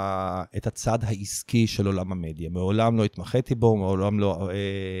את הצד העסקי של עולם המדיה. מעולם לא התמחיתי בו,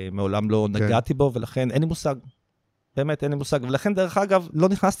 מעולם לא נגעתי בו, ולכן אין לי מושג. באמת, אין לי מושג. ולכן, דרך אגב, לא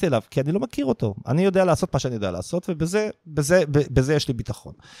נכנסתי אליו, כי אני לא מכיר אותו. אני יודע לעשות מה שאני יודע לעשות, ובזה יש לי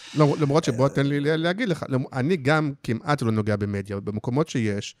ביטחון. למרות שבוא תן לי להגיד לך, אני גם כמעט לא נוגע במדיה, במקומות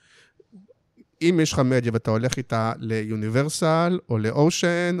שיש, אם יש לך מדיה ואתה הולך איתה ליוניברסל, או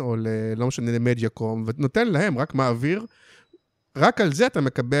לאושן, או לא משנה למדיאקום, ונותן להם, רק מעביר, רק על זה אתה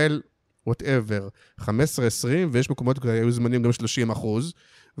מקבל whatever, 15-20, ויש מקומות, היו זמנים גם 30%,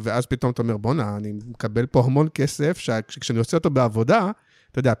 ואז פתאום אתה אומר, בונה, אני מקבל פה המון כסף, שכשאני עושה אותו בעבודה,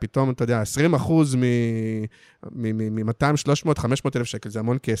 אתה יודע, פתאום, אתה יודע, 20% מ-200, 300, 500 אלף שקל, זה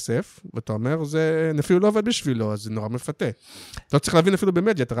המון כסף, ואתה אומר, זה אפילו לא עובד בשבילו, אז זה נורא מפתה. אתה לא צריך להבין אפילו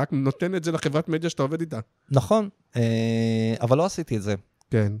במדיה, אתה רק נותן את זה לחברת מדיה שאתה עובד איתה. נכון, אבל לא עשיתי את זה.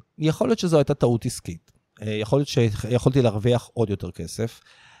 כן. יכול להיות שזו הייתה טעות עסקית. יכול להיות שיכולתי להרוויח עוד יותר כסף.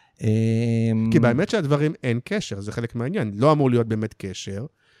 כי באמת שהדברים אין קשר, זה חלק מהעניין. לא אמור להיות באמת קשר,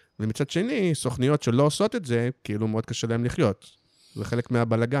 ומצד שני, סוכניות שלא עושות את זה, כאילו מאוד קשה להם לחיות. זה חלק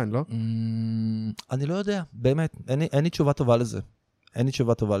מהבלגן, לא? אני לא יודע, באמת, אין לי תשובה טובה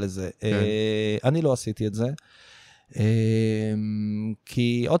לזה. אני לא עשיתי את זה,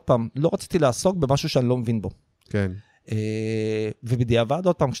 כי עוד פעם, לא רציתי לעסוק במשהו שאני לא מבין בו. כן. ובדיעבד,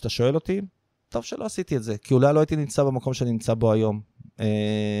 עוד פעם, כשאתה שואל אותי, טוב שלא עשיתי את זה, כי אולי לא הייתי נמצא במקום שאני נמצא בו היום.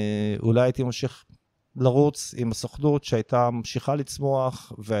 אולי הייתי ממשיך לרוץ עם הסוכנות שהייתה ממשיכה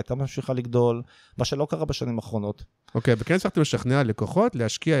לצמוח והייתה ממשיכה לגדול, מה שלא קרה בשנים האחרונות. אוקיי, וכן הצלחתם לשכנע לקוחות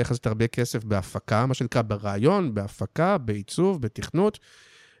להשקיע יחסית הרבה כסף בהפקה, מה שנקרא ברעיון, בהפקה, בעיצוב, בתכנות,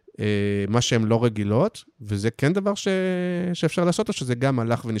 מה שהן לא רגילות, וזה כן דבר שאפשר לעשות, או שזה גם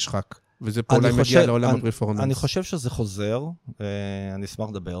הלך ונשחק, וזה פה אולי מגיע לעולם הפרפורמנס. אני חושב שזה חוזר, אני אשמח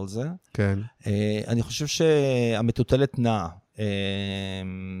לדבר על זה. כן. אני חושב שהמטוטלת נעה,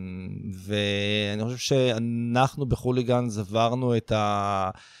 ואני חושב שאנחנו בחוליגנס עברנו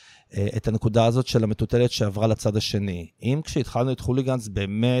את הנקודה הזאת של המטוטלת שעברה לצד השני. אם כשהתחלנו את חוליגנס,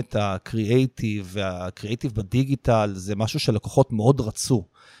 באמת הקריאייטיב והקריאייטיב בדיגיטל, זה משהו שלקוחות מאוד רצו.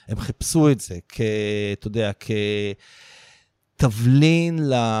 הם חיפשו את זה אתה יודע, כתבלין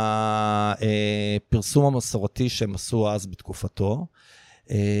לפרסום המסורתי שהם עשו אז בתקופתו.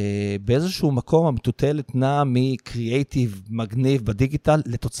 באיזשהו מקום המטוטלת נעה מקריאייטיב מגניב בדיגיטל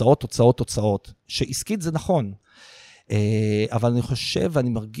לתוצאות, שעסקית זה נכון. אבל אני חושב ואני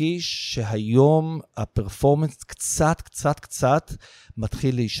מרגיש שהיום הפרפורמנס קצת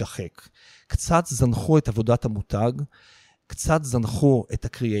מתחיל להישחק. קצת זנחו את עבודת המותג, קצת זנחו את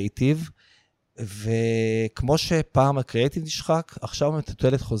הקריאייטיב, וכמו שפעם הקריאייטיב נשחק, עכשיו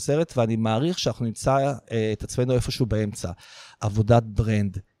המטוטלת חוזרת, ואני מעריך שאנחנו נמצא את עצמנו איפשהו באמצע. עבודת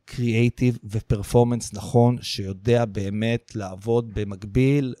ברנד, קריאייטיב ופרפורמנס נכון, שיודע באמת לעבוד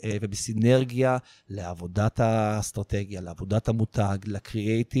במקביל ובסינרגיה לעבודת האסטרטגיה, לעבודת המותג,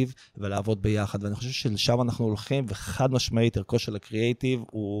 לקריאייטיב, ולעבוד ביחד. ואני חושב שלשם אנחנו הולכים, וחד משמעית ערכו של הקריאייטיב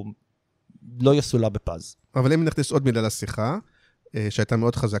הוא לא יסולה בפז. אבל אם נכניס עוד מילה לשיחה, שהייתה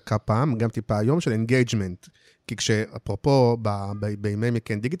מאוד חזקה פעם, גם טיפה היום של אינגייג'מנט. כי כשאפרופו בימי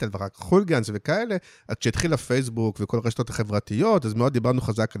מכן דיגיטל ורק חולגנס וכאלה, אז כשהתחיל הפייסבוק וכל הרשתות החברתיות, אז מאוד דיברנו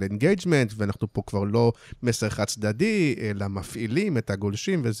חזק על אינגייג'מנט, ואנחנו פה כבר לא מסר חד צדדי, אלא מפעילים את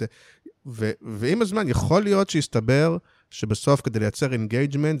הגולשים וזה. ועם הזמן יכול להיות שיסתבר שבסוף כדי לייצר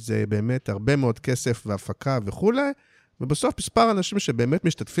אינגייג'מנט זה באמת הרבה מאוד כסף והפקה וכו', ובסוף מספר אנשים שבאמת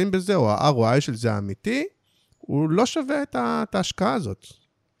משתתפים בזה, או ה-ROI של זה האמיתי, הוא לא שווה את ההשקעה הזאת.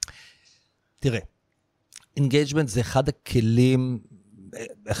 תראה, אינגייג'מנט זה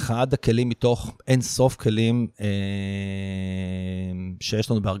אחד הכלים מתוך אין סוף כלים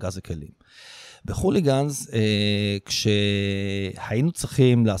שיש לנו בארגז הכלים. בחוליגנס, כשהיינו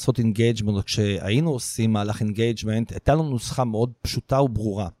צריכים לעשות אינגייג'מנט, או כשהיינו עושים מהלך אינגייג'מנט, הייתה לנו נוסחה מאוד פשוטה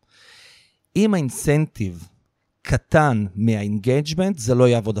וברורה. אם האינסנטיב קטן מהאינגייג'מנט, זה לא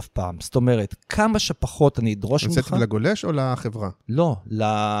יעבוד אף פעם. זאת אומרת, כמה שפחות אני אדרוש ממך... אינסנטיב לגולש או לחברה? לא,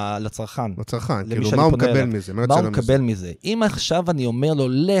 לצרכן. לצרכן, כאילו מה הוא מקבל מזה? מה הוא מקבל מזה? אם עכשיו אני אומר לו,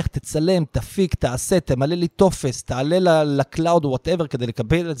 לך, תצלם, תפיק, תעשה, תמלא לי טופס, תעלה לקלאוד או whatever, כדי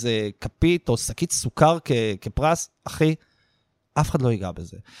לקבל איזה כפית או שקית סוכר כפרס, אחי, אף אחד לא ייגע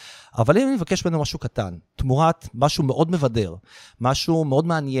בזה. אבל אם אני מבקש ממנו משהו קטן, תמורת משהו מאוד מבדר, משהו מאוד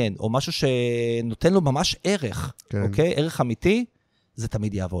מעניין, או משהו שנותן לו ממש ערך, כן. אוקיי? ערך אמיתי, זה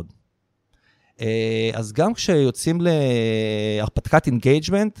תמיד יעבוד. אז גם כשיוצאים להרפתקת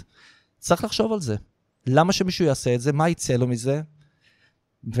אינגייג'מנט, צריך לחשוב על זה. למה שמישהו יעשה את זה? מה יצא לו מזה?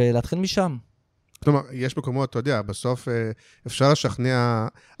 ולהתחיל משם. כלומר, יש מקומות, אתה יודע, בסוף אפשר לשכנע,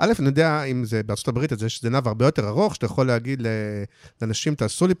 א', אני יודע אם זה בארצות הברית, אז יש זנב הרבה יותר ארוך, שאתה יכול להגיד לאנשים,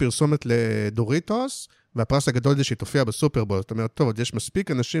 תעשו לי פרסומת לדוריטוס, והפרס הגדול זה שתופיע בסופרבול. זאת אומרת, טוב, יש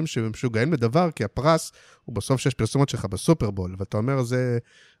מספיק אנשים שמשוגעים לדבר, כי הפרס הוא בסוף שיש פרסומת שלך בסופרבול, ואתה אומר,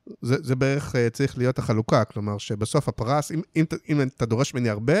 זה בערך צריך להיות החלוקה, כלומר, שבסוף הפרס, אם אתה דורש ממני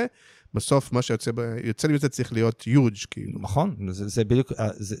הרבה, בסוף מה שיוצא לי בזה צריך להיות יוג' כאילו. נכון,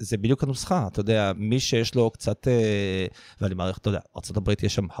 זה בדיוק הנוסחה, אתה יודע, מי שיש לו קצת, ואני מעריך, אתה יודע, ארצות הברית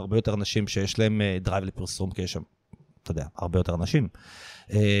יש שם הרבה יותר אנשים שיש להם דרייב לפרסום, כי יש שם, אתה יודע, הרבה יותר אנשים.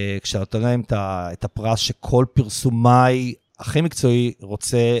 כשאתה נותן להם את הפרס שכל פרסומאי הכי מקצועי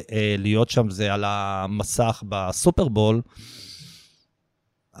רוצה להיות שם, זה על המסך בסופרבול,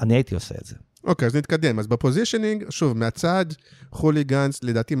 אני הייתי עושה את זה. אוקיי, אז נתקדם. אז בפוזישנינג, שוב, מהצד, חוליגנס,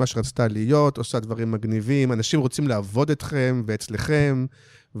 לדעתי מה שרצתה להיות, עושה דברים מגניבים, אנשים רוצים לעבוד אתכם ואצלכם,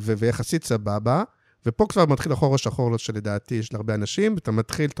 ויחסית סבבה, ופה כבר מתחיל החור השחור שלדעתי יש להרבה אנשים, אתה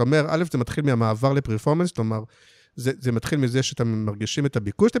אומר, א', זה מתחיל מהמעבר לפרפורמנס, כלומר, זה מתחיל מזה שאתם מרגישים את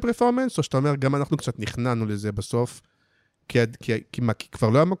הביקוש לפרפורמנס, או שאתה אומר, גם אנחנו קצת נכנענו לזה בסוף, כי כבר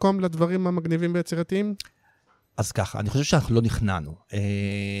לא המקום לדברים המגניבים ויצירתיים? אז ככה, אני חושב שאנחנו לא נכנענו.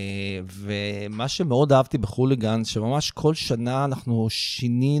 ומה שמאוד אהבתי בחוליגנס, שממש כל שנה אנחנו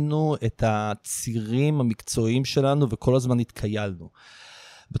שינינו את הצירים המקצועיים שלנו, וכל הזמן התקיילנו.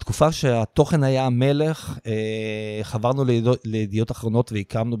 בתקופה שהתוכן היה המלך, חברנו לידיעות אחרונות,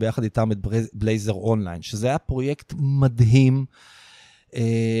 והקמנו ביחד איתם את בלייזר אונליין, שזה היה פרויקט מדהים,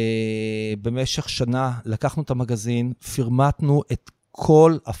 במשך שנה לקחנו את המגזין, פרמטנו את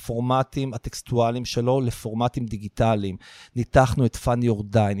כל הפורמטים הטקסטואליים שלו לפורמטים דיגיטליים. ניתחנו את Funny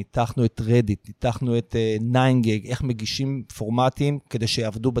or Die, ניתחנו את Reddit, ניתחנו את 9gag, איך מגישים פורמטים כדי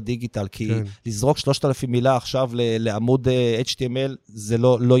שיעבדו בדיגיטל, כי כן. לזרוק 3,000 מילה עכשיו לעמוד HTML, זה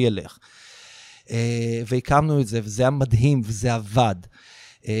לא ילך. והקמנו את זה, וזה היה מדהים, וזה עבד.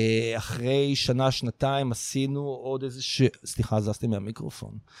 אחרי שנה, שנתיים, עשינו עוד סליחה, זזתי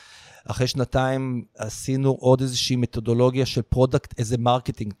מהמיקרופון. אחרי שנתיים עשינו עוד איזושהי מתודולוגיה של פרודקט איזה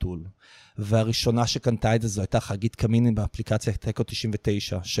מרקטינג טול. והראשונה שקנתה את זה, זו הייתה חגית קמיני באפליקציה טקו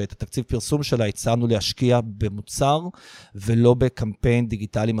 99, שאת התקציב פרסום שלה הצענו להשקיע במוצר, ולא בקמפיין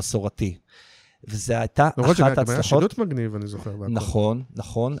דיגיטלי מסורתי. וזה הייתה אחת ההצלחות. היה שילוט מגניב, אני זוכר.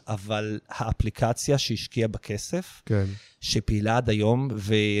 נכון, אבל האפליקציה שהשקיעה בכסף, כן. שפעילה עד היום,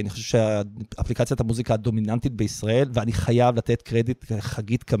 ואני חושב שהאפליקציית המוזיקה הדומיננטית בישראל, ואני חייב לתת קרדיט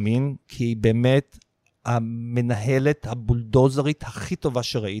לחגית קמין, כי היא באמת המנהלת הבולדוזרית הכי טובה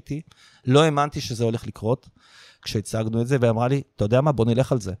שראיתי. לא האמנתי שזה הולך לקרות, כשהצגנו את זה, ואמרה לי, אתה יודע מה, בוא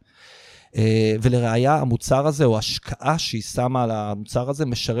נלך על זה. ולראיה, המוצר הזה, או השקעה שהיא שמה על המוצר הזה,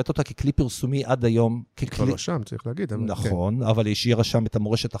 משרת אותה ככלי פרסומי עד היום. כבר לא שם, צריך להגיד. נכון, אבל היא השאירה שם את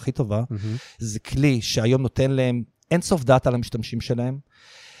המורשת הכי טובה. זה כלי שהיום נותן להם אין סוף דאטה למשתמשים שלהם,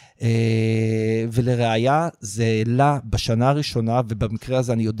 ולראיה, זה העלה בשנה הראשונה, ובמקרה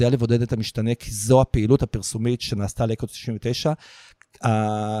הזה אני יודע לבודד את המשתנה, כי זו הפעילות הפרסומית שנעשתה לאקו 99,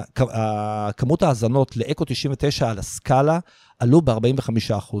 כמות ההאזנות לאקו 99 על הסקאלה, עלו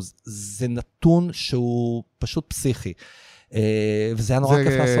ב-45%. זה נתון שהוא פשוט פסיכי. וזה היה נורא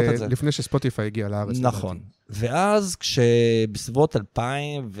כיף לעשות את זה. לפני שספוטיפיי הגיע לארץ. נכון. ואז כשבסביבות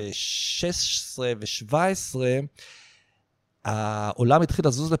 2016 ו-2017, העולם התחיל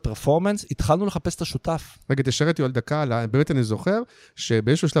לזוז לפרפורמנס, התחלנו לחפש את השותף. רגע, תשאר אותי עוד דקה, באמת אני זוכר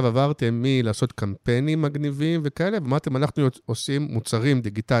שבאיזשהו שלב עברתם מלעשות קמפיינים מגניבים וכאלה, ואמרתם, אנחנו עושים מוצרים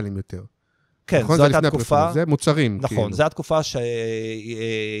דיגיטליים יותר. כן, זו הייתה תקופה. זה מוצרים. נכון, זו התקופה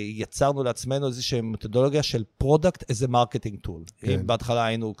שיצרנו לעצמנו איזושהי מתודולוגיה של פרודקט איזה מרקטינג טול. אם בהתחלה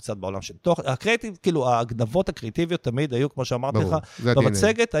היינו קצת בעולם של תוך, הקריאטיב, כאילו הגנבות הקריאטיביות תמיד היו, כמו שאמרתי לך,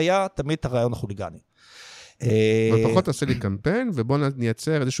 במצגת היה תמיד את הרעיון החוליגני. אבל פחות עשה לי קמפיין, ובוא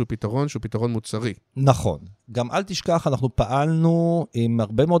נייצר איזשהו פתרון שהוא פתרון מוצרי. נכון. גם אל תשכח, אנחנו פעלנו עם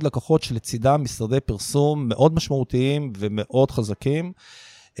הרבה מאוד לקוחות שלצידם משרדי פרסום מאוד משמעותיים ומאוד חזקים,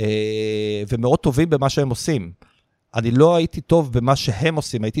 ומאוד טובים במה שהם עושים. אני לא הייתי טוב במה שהם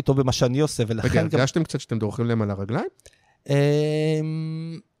עושים, הייתי טוב במה שאני עושה, ולכן רגע, הרגשתם קצת שאתם דורכים להם על הרגליים?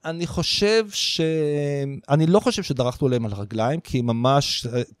 אני לא חושב שדרכנו להם על הרגליים, כי ממש,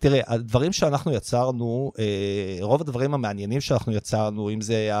 תראה, הדברים שאנחנו יצרנו, רוב הדברים המעניינים שאנחנו יצרנו, אם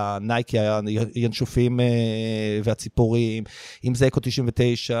זה הנייקי, הינשופים והציפורים, אם זה אקו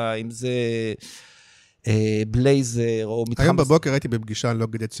 99, אם זה בלייזר, או מתחם... היום בבוקר הייתי בפגישה, אני לא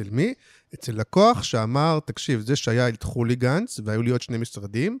אגיד אצל מי, אצל לקוח שאמר, תקשיב, זה שהיה את חוליגנס, והיו לי עוד שני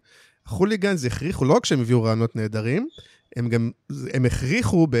משרדים, חוליגנס הכריחו, לא רק שהם הביאו רעיונות נהדרים, הם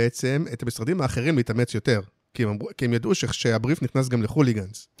הכריחו בעצם את המשרדים האחרים להתאמץ יותר, כי הם ידעו שהבריף נכנס גם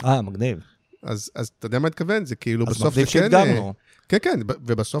לחוליגנס. מגניב. אז אתה יודע מה התכוון? זה כאילו בסוף זה כן... אז מגניב שהתגמנו. כן,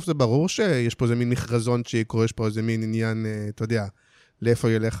 ובסוף זה ברור שיש פה איזה מין מכרזון שיקורה, יש פה איזה מין עניין, אתה יודע,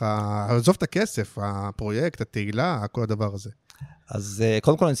 לאיפה ילך, עזוב את הכסף, הפרויקט, התהילה, כל הדבר הזה. אז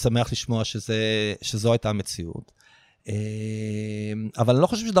קודם כל אני שמח לשמוע שזו הייתה המציאות. אבל אני לא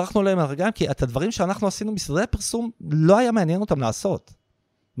חושב שדרכנו להם על הרגליים, כי את הדברים שאנחנו עשינו משרדי הפרסום, לא היה מעניין אותם לעשות.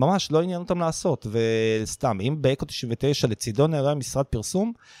 ממש לא עניין אותם לעשות. וסתם, אם באקו 99 לצידו נראה משרד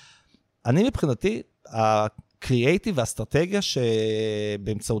פרסום, אני מבחינתי, הקריאייטיב והאסטרטגיה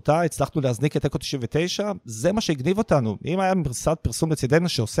שבאמצעותה הצלחנו להזניק את אקו 99, זה מה שהגניב אותנו. אם היה משרד פרסום לצידנו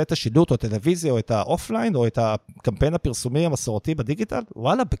שעושה את השידור או הטלוויזיה או את האופליין או את הקמפיין הפרסומי המסורתי בדיגיטל,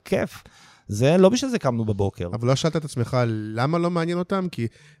 וואלה, בכיף. זה לא בשביל זה קמנו בבוקר. אבל לא שאלת את עצמך למה לא מעניין אותם,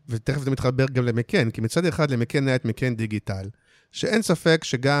 ותכף זה מתחבר גם למקן, כי מצד אחד למקן היה את מקן דיגיטל, שאין ספק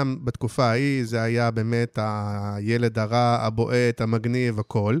שגם בתקופה ההיא זה היה באמת הילד הרע, הבועט, המגניב,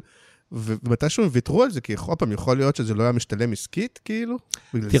 הכל, ומתישהו הם ויתרו על זה, כי פעם יכול להיות שזה לא היה משתלם עסקית, כאילו?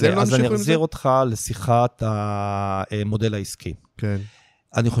 תראה, אז אני אחזיר אותך לשיחת המודל העסקי. כן.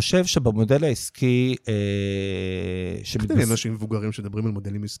 אני חושב שבמודל העסקי... איך אתם אנשים מבוגרים שדברים על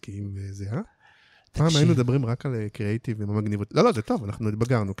מודלים עסקיים וזה, פעם היינו מדברים רק על קריאייטיב ומגניבות. לא, זה טוב, אנחנו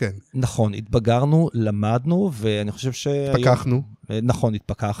התבגרנו, כן. נכון, התבגרנו, למדנו, ואני חושב ש... התפקחנו. נכון,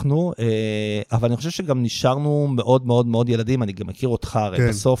 התפקחנו, אבל אני חושב שגם נשארנו מאוד מאוד מאוד ילדים, אני גם מכיר אותך, הרי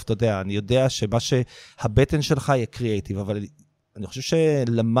בסוף, אתה יודע, אני יודע שמה שהבטן שלך יהיה קריאייטיב, אבל אני חושב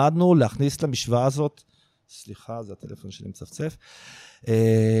שלמדנו להכניס למשוואה הזאת סליחה, זה הטלפון שלי מצפצף.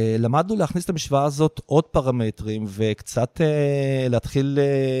 למדנו להכניס למשוואה הזאת עוד פרמטרים, וקצת להתחיל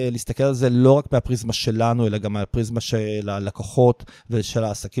להסתכל על זה לא רק מהפריזמה שלנו, אלא גם מהפריזמה של הלקוחות ושל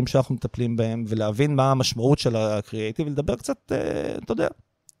העסקים שאנחנו מטפלים בהם, ולהבין מה המשמעות של הקריאייטיב, ולדבר קצת, אתה יודע,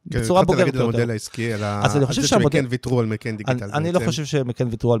 בצורה בוגרת יותר. להגיד על המודל העסקי, על זה שמקן ויתרו על מקן דיגיטל. אני לא חושב שמקן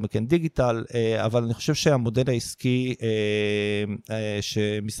ויתרו על מקן דיגיטל, אבל אני חושב שהמודל העסקי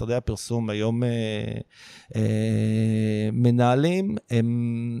שמשרדי הפרסום היום מנהלים,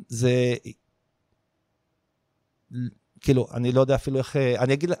 זה כאילו, אני לא יודע אפילו איך,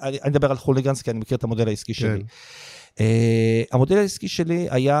 אני אדבר על חוליגנס, כי אני מכיר את המודל העסקי שלי. המודל העסקי שלי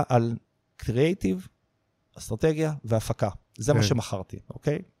היה על קריאייטיב, אסטרטגיה והפקה. זה מה שמכרתי,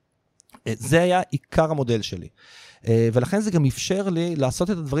 אוקיי? זה היה עיקר המודל שלי. ולכן זה גם אפשר לי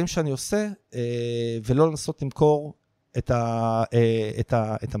לעשות את הדברים שאני עושה, ולא לנסות למכור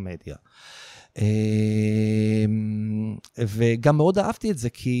את המדיה. וגם מאוד אהבתי את זה,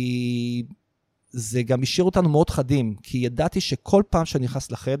 כי זה גם השאיר אותנו מאוד חדים, כי ידעתי שכל פעם שאני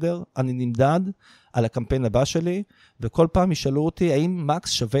נכנס לחדר, אני נמדד על הקמפיין הבא שלי, וכל פעם ישאלו אותי, האם מקס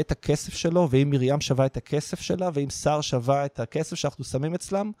שווה את הכסף שלו, ואם מרים שווה את הכסף שלה, ואם שר שווה את הכסף שאנחנו שמים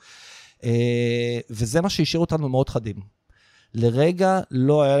אצלם, וזה מה שהשאיר אותנו מאוד חדים. לרגע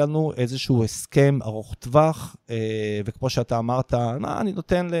לא היה לנו איזשהו הסכם ארוך טווח, וכמו שאתה אמרת, אני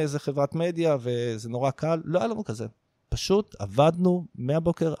נותן לאיזה חברת מדיה, וזה נורא קל, לא היה לנו כזה. פשוט עבדנו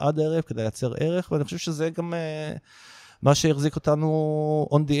מהבוקר עד הערב כדי לייצר ערך, ואני חושב שזה גם מה שהחזיק אותנו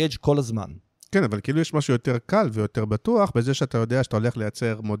on the edge כל הזמן. כן, אבל כאילו יש משהו יותר קל ויותר בטוח, בזה שאתה יודע שאתה הולך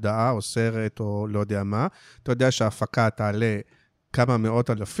לייצר מודעה או סרט או לא יודע מה, אתה יודע שההפקה תעלה כמה מאות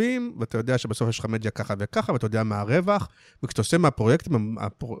אלפים, ואתה יודע שבסוף יש לך מדיה ככה וככה, ואתה יודע מה הרווח, וכשאתה עושה מהפרויקטים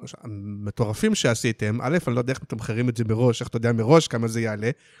המטורפים שעשיתם, א', אני לא יודע איך מתמחרים את זה מראש, איך אתה יודע מראש כמה זה יעלה,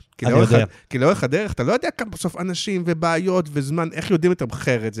 כי לאורך הדרך, אתה לא יודע כמה בסוף אנשים ובעיות וזמן, איך יודעים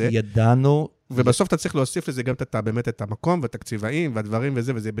לתמחר את זה. ידענו. ובסוף אתה צריך להוסיף לזה גם באמת את המקום, והתקציבאים, והדברים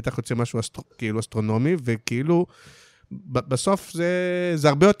וזה בטח יוצא משהו כאילו אסטרונומי, וכאילו, בסוף זה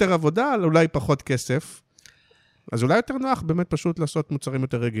הרבה יותר עבודה, אולי פחות כסף, אז אולי יותר נוח באמת פשוט לעשות מוצרים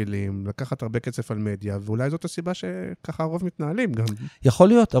יותר רגילים, לקחת הרבה כסף על מדיה, ואולי זאת הסיבה שככה הרוב מתנהלים גם. יכול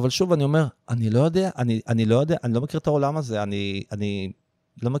להיות, אבל שוב אני אומר, אני לא יודע, אני לא מכיר את העולם הזה, אני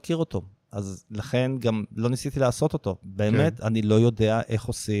לא מכיר אותו. אז לכן גם לא ניסיתי לעשות אותו. באמת, אני לא יודע איך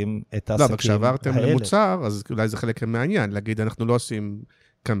עושים את העסקים האלה. לא, אבל כשעברתם למוצר, אז אולי זה חלק מהעניין, להגיד, אנחנו לא עושים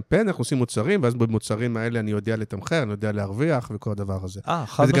קמפיין, אנחנו עושים מוצרים, ואז במוצרים האלה אני יודע לתמחר, אני יודע להרוויח וכל הדבר הזה. חד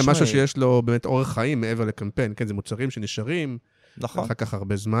משמעית. וזה גם משהו שיש לו באמת אורך חיים מעבר לקמפיין, כן, זה מוצרים שנשארים, נכון. אחר כך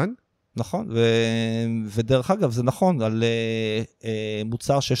הרבה זמן. נכון, ודרך אגב, זה נכון, על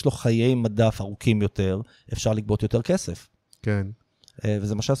מוצר שיש לו חיי מדף ארוכים יותר, אפשר לגבות יותר כסף. כן.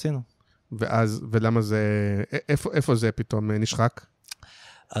 וזה מה שעשינו. ואז, ולמה זה, איפה זה פתאום נשחק?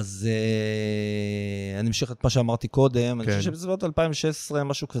 אז אני ממשיך את מה שאמרתי קודם, אני חושב שבסביבות 2016,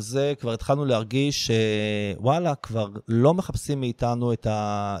 משהו כזה, כבר התחלנו להרגיש שוואלה, כבר לא מחפשים מאיתנו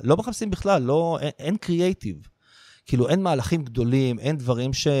לא מחפשים בכלל, אין קריאייטיב. כאילו אין מהלכים גדולים, אין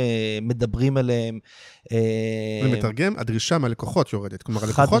דברים שמדברים עליהם. אני מתרגם, הדרישה מהלקוחות יורדת. כלומר,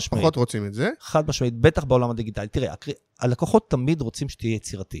 הלקוחות פחות רוצים את זה. חד משמעית, בטח בעולם הדיגיטלי. תראה, הלקוחות תמיד רוצים שתהיה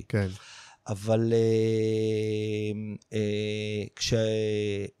יצירתי. כן. אבל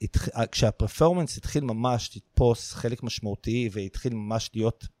כשהפרפורמנס התחיל ממש לתפוס חלק משמעותי, והתחיל ממש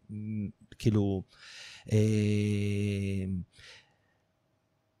להיות כאילו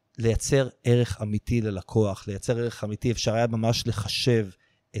לייצר ערך אמיתי ללקוח, לייצר ערך אמיתי, אפשר היה ממש לחשב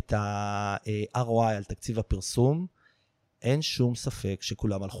את ה-ROI על תקציב הפרסום, אין שום ספק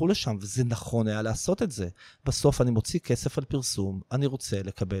שכולם הלכו לשם, וזה נכון היה לעשות את זה. בסוף אני מוציא כסף על פרסום, אני רוצה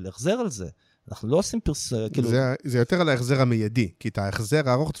לקבל החזר על זה. אנחנו לא עושים פרסום, כאילו... זה יותר על ההחזר המיידי, כי את ההחזר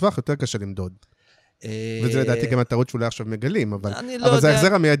הארוך טווח יותר קשה למדוד. וזה לדעתי גם הטעות שאולי עכשיו מגלים, אבל זה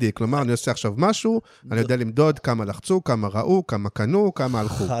ההחזר המיידי. כלומר, אני עושה עכשיו משהו, אני יודע למדוד כמה לחצו, כמה ראו, כמה קנו, כמה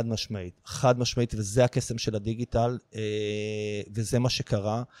הלכו. חד משמעית, וזה הקסם של הדיגיטל, וזה מה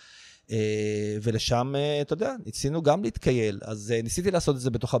שקרה. ולשם, אתה יודע, ניסינו גם להתקייל, אז ניסיתי לעשות את זה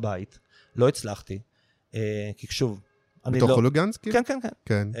בתוך הבית, לא הצלחתי, כי שוב, בתוך הולוגנס? כן, כן,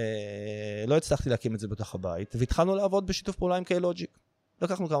 כן. לא הצלחתי להקים את זה בתוך הבית, והתחלנו לעבוד בשיתוף פעולה עם קיילוג'יק.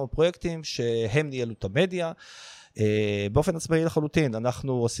 לקחנו כמה פרויקטים שהם ניהלו את המדיה, באופן עצמאי לחלוטין,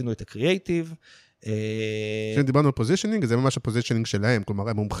 אנחנו עשינו את הקריאייטיב, כשדיברנו על פוזישנינג, זה ממש הפוזישנינג שלהם, כלומר,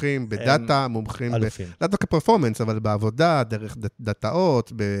 הם מומחים בדאטה, מומחים לא דווקא פרפורמנס, אבל בעבודה, דרך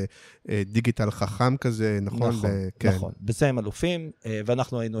דאטאות, בדיגיטל חכם כזה, נכון? נכון, בזה הם אלופים,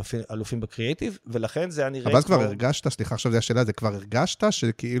 ואנחנו היינו אלופים בקריאייטיב, ולכן זה היה נראה... אבל אז כבר הרגשת, סליחה, עכשיו זה השאלה, זה כבר הרגשת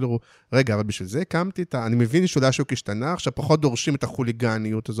שכאילו, רגע, אבל בשביל זה הקמתי את אני מבין שאולי השוק השתנה, עכשיו פחות דורשים את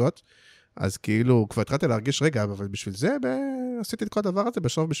החוליגניות הזאת, אז כאילו, כבר התחלתי להרגיש, רגע, אבל בשביל זה עשיתי את כל הדבר הזה,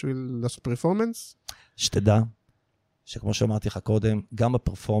 בסוף בשביל לעשות פרפורמנס? שתדע, שכמו שאמרתי לך קודם, גם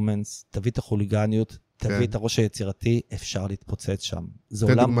בפרפורמנס, תביא את החוליגניות, תביא את הראש היצירתי, אפשר להתפוצץ שם. זה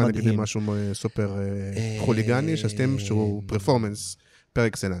עולם מדהים. נגיד משהו סופר חוליגני, שעשיתם שהוא פרפורמנס פר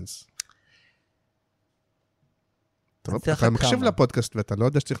אקסלנס. אתה מקשיב לפודקאסט ואתה לא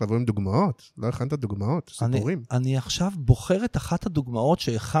יודע שצריך לבוא עם דוגמאות, לא הכנת דוגמאות, סיפורים. אני עכשיו בוחר את אחת הדוגמאות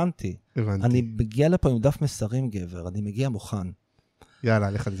שהכנתי. הבנתי. אני מגיע לפה עם דף מסרים גבר, אני מגיע מוכן. יאללה,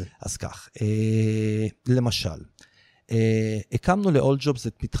 הלך על זה. אז כך, למשל, הקמנו ל-All Jobs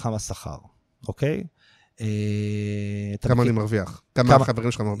את מתחם השכר, אוקיי? כמה אני מרוויח? כמה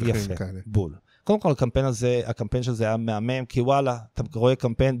החברים שלך מרוויחים כאלה? יפה, בול. קודם כל, הקמפיין של זה היה מהמם, כי וואלה, אתה רואה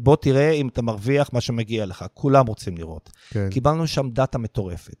קמפיין, בוא תראה אם אתה מרוויח מה שמגיע לך, כולם רוצים לראות. כן. קיבלנו שם דאטה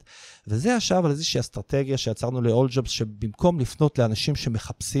מטורפת. וזה ישב על איזושהי אסטרטגיה שיצרנו ל-All Jobs, שבמקום לפנות לאנשים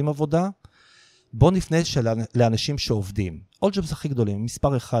שמחפשים עבודה, בוא נפנה לאנשים שעובדים. All Jobs הכי גדולים,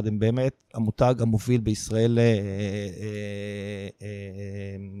 מספר אחד, הם באמת המותג המוביל בישראל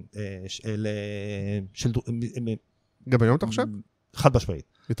גם היום אתה חושב? חד משמעית.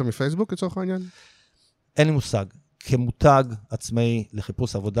 יותר מפייסבוק לצורך העניין? אין לי מושג. כמותג עצמאי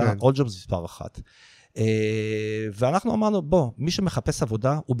לחיפוש עבודה, All Jobs מספר אחת. ואנחנו אמרנו, בוא, מי שמחפש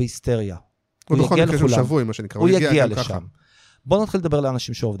עבודה הוא בהיסטריה. הוא יגיע לכולם. שבוי, מה שנקרא. הוא יגיע לשם. בוא נתחיל לדבר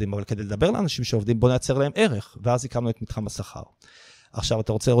לאנשים שעובדים, אבל כדי לדבר לאנשים שעובדים, בוא נייצר להם ערך, ואז הקמנו את מתחם השכר. עכשיו,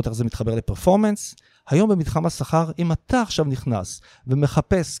 אתה רוצה לראות איך זה מתחבר לפרפורמנס? היום במתחם השכר, אם אתה עכשיו נכנס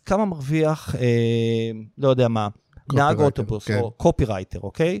ומחפש כמה מרוויח, לא יודע מה, נהג אוטובוס או קופירייטר,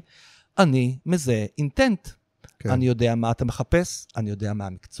 אוקיי? אני מזהה אינטנט. אני יודע מה אתה מחפש, אני יודע מה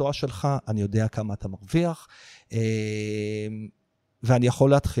המקצוע שלך, אני יודע כמה אתה מרוויח, ואני יכול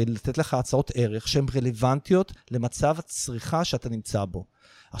להתחיל לתת לך הצעות ערך שהן רלוונטיות למצב הצריכה שאתה נמצא בו.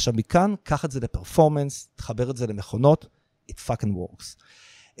 עכשיו מכאן, קח את זה לפרפורמנס, תחבר את זה למכונות, it fucking works.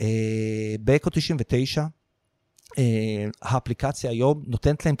 באקו 99, האפליקציה היום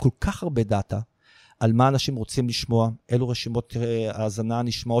נותנת להם כל כך הרבה דאטה, על מה אנשים רוצים לשמוע, אילו רשימות האזנה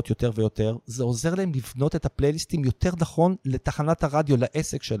נשמעות יותר ויותר, זה עוזר להם לבנות את הפלייליסטים יותר נכון לתחנת הרדיו,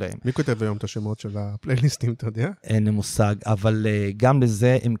 לעסק שלהם. מי כותב היום את השמות של הפלייליסטים, אתה יודע? אין לי מושג, אבל גם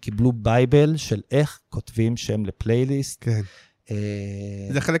לזה הם קיבלו בייבל של איך כותבים שם לפלייליסט. כן.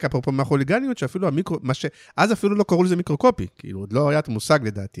 זה חלק אפרופו מהחוליגניות, שאפילו אז אפילו לא קראו לזה מיקרוקופי, כאילו עוד לא היה את המושג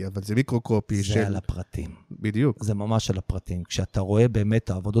לדעתי, אבל זה מיקרוקופי של... זה על הפרטים. בדיוק. זה ממש על הפרטים. כשאתה רואה באמת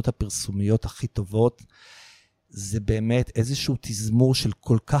העבודות הפרסומיות הכי טובות, זה באמת איזשהו תזמור של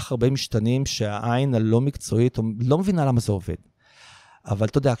כל כך הרבה משתנים, שהעין הלא מקצועית, לא מבינה למה זה עובד. אבל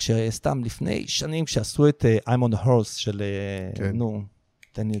אתה יודע, כשסתם לפני שנים, כשעשו את I'm on a horse של... נו,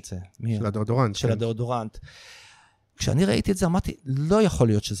 תן לי את זה. של הדאודורנט. של הדאודורנט. כשאני ראיתי את זה, אמרתי, לא יכול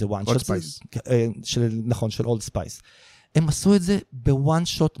להיות שזה one shot. Old Spice. נכון, של Old Spice. הם עשו את זה בוואן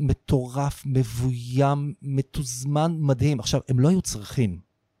שוט מטורף, מבוים, מתוזמן, מדהים. עכשיו, הם לא היו צריכים.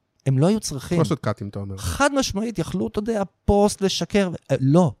 הם לא היו צריכים. לעשות קאטים, אתה אומר. חד משמעית, יכלו, אתה יודע, פוסט, לשקר.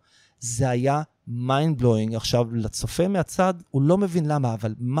 לא. זה היה mind blowing. עכשיו, לצופה מהצד, הוא לא מבין למה,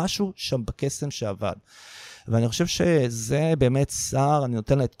 אבל משהו שם בקסם שעבד. ואני חושב שזה באמת שר, אני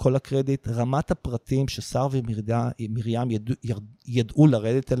נותן לה את כל הקרדיט, רמת הפרטים ששר ומרים ידעו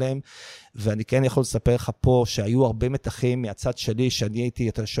לרדת אליהם, ואני כן יכול לספר לך פה שהיו הרבה מתחים מהצד שלי, שאני הייתי,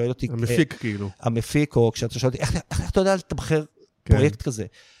 אתה שואל אותי... המפיק כאילו. המפיק, או כשאתה שואל אותי, איך אתה יודע לתמחר פרויקט כזה?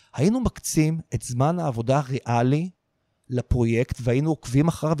 היינו מקצים את זמן העבודה הריאלי, לפרויקט, והיינו עוקבים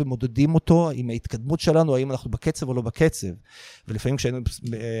אחריו ומודדים אותו עם ההתקדמות שלנו, האם אנחנו בקצב או לא בקצב. ולפעמים כשהיינו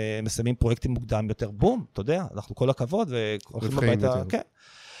מסיימים פרויקטים מוקדם יותר, בום, אתה יודע, אנחנו כל הכבוד, והולכים הביתה, כן.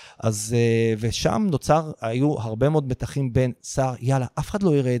 אז, ושם נוצר, היו הרבה מאוד מתחים בין שר, יאללה, אף אחד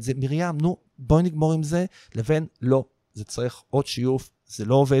לא יראה את זה, מרים, נו, בואי נגמור עם זה, לבין, לא, זה צריך עוד שיוף, זה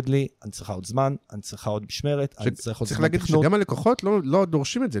לא עובד לי, אני צריכה עוד זמן, אני צריכה עוד משמרת, אני צריך עוד זמן תכנות. צריך להגיד שגם הלקוחות לא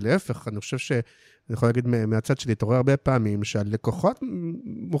דורשים את זה, להפך, אני חושב ש... אני יכול להגיד מהצד שלי, אתה רואה הרבה פעמים שהלקוחות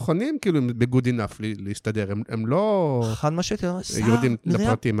מוכנים כאילו בגוד enough להסתדר, הם לא יורדים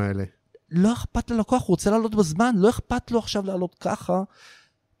לפרטים האלה. לא אכפת ללקוח, הוא רוצה לעלות בזמן, לא אכפת לו עכשיו לעלות ככה,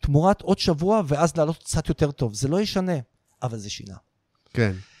 תמורת עוד שבוע, ואז לעלות קצת יותר טוב. זה לא ישנה, אבל זה שינה.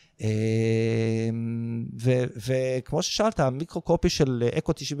 כן. וכמו ששאלת, המיקרו-קופי של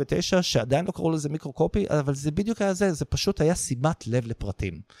אקו 99, שעדיין לא קראו לזה מיקרו-קופי, אבל זה בדיוק היה זה פשוט היה שימת לב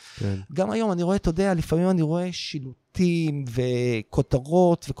לפרטים. כן. גם היום אני רואה, אתה יודע, לפעמים אני רואה שילוטים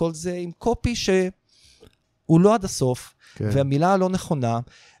וכותרות וכל זה, עם קופי שהוא לא עד הסוף, כן. והמילה לא נכונה,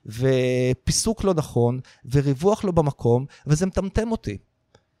 ופיסוק לא נכון, וריווח לא במקום, וזה מטמטם אותי.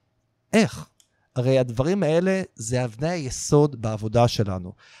 איך? הרי הדברים האלה זה אבני היסוד בעבודה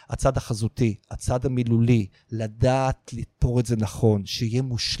שלנו. הצד החזותי, הצד המילולי, לדעת לתפור את זה נכון, שיהיה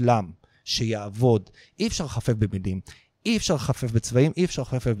מושלם, שיעבוד. אי אפשר לחפף במילים, אי אפשר לחפף בצבעים, אי אפשר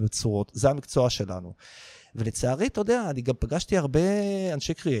לחפף בצורות. זה המקצוע שלנו. ולצערי, אתה יודע, אני גם פגשתי הרבה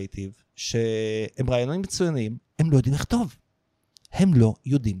אנשי קריאייטיב, שהם רעיונות מצוינים, הם לא יודעים לכתוב. הם לא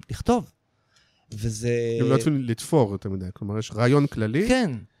יודעים לכתוב. וזה... הם לא יודעים לתפור, אתה יודע. כלומר, יש רעיון כללי.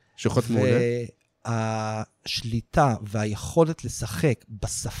 כן. שחות מעולה. השליטה והיכולת לשחק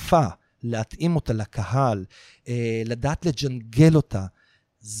בשפה, להתאים אותה לקהל, לדעת לג'נגל אותה,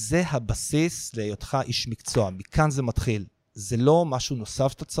 זה הבסיס להיותך איש מקצוע. מכאן זה מתחיל. זה לא משהו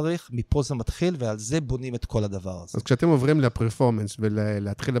נוסף שאתה צריך, מפה זה מתחיל, ועל זה בונים את כל הדבר הזה. אז כשאתם עוברים לפרפורמנס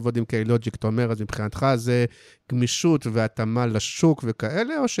ולהתחיל לעבוד עם קיי-לוג'יק, אתה אומר, אז מבחינתך זה גמישות והתאמה לשוק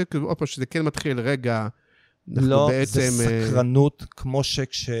וכאלה, או שזה כן מתחיל רגע... לא, זה סקרנות, כמו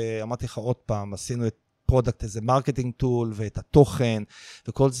שכשאמרתי לך עוד פעם, עשינו את פרודקט, איזה מרקטינג טול, ואת התוכן,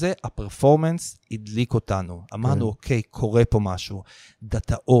 וכל זה, הפרפורמנס הדליק אותנו. אמרנו, אוקיי, קורה פה משהו,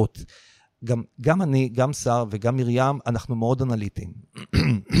 דאטאות. גם אני, גם שר וגם מרים, אנחנו מאוד אנליטיים.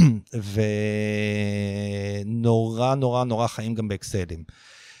 ונורא, נורא, נורא חיים גם באקסלים.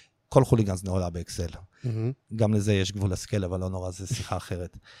 כל חוליגנס נורא באקסל. גם לזה יש גבול הסקל, אבל לא נורא, זה שיחה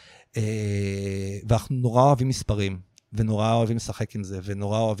אחרת. ואנחנו נורא אוהבים מספרים, ונורא אוהבים לשחק עם זה,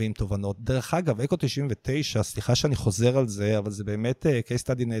 ונורא אוהבים תובנות. דרך אגב, אקו 99, סליחה שאני חוזר על זה, אבל זה באמת case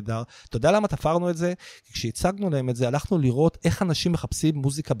study נהדר. אתה יודע למה תפרנו את זה? כי כשהצגנו להם את זה, הלכנו לראות איך אנשים מחפשים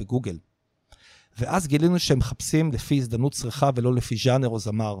מוזיקה בגוגל. ואז גילינו שהם מחפשים לפי הזדמנות צריכה, ולא לפי ז'אנר או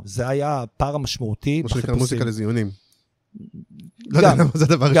זמר. זה היה הפער המשמעותי. מה שנקרא מוזיקה לזיונים. לא יודע למה זה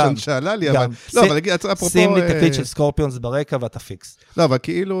הדבר ראשון שאלה לי, אבל... לא, אבל אפרופו... שים לי תקליט של סקורפיונס ברקע ואתה פיקס. לא, אבל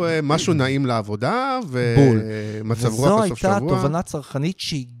כאילו משהו נעים לעבודה, ומצב רוח בסוף שבוע. וזו הייתה תובנה צרכנית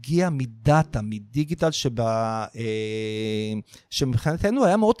שהגיעה מדאטה, מדיגיטל, שמבחינתנו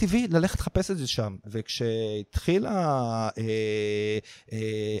היה מאוד טבעי ללכת לחפש את זה שם. וכשהתחיל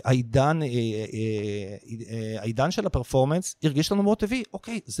העידן של הפרפורמנס, הרגיש לנו מאוד טבעי.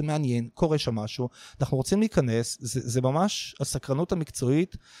 אוקיי, זה מעניין, קורה שם משהו, אנחנו רוצים להיכנס, זה ממש הסקרנות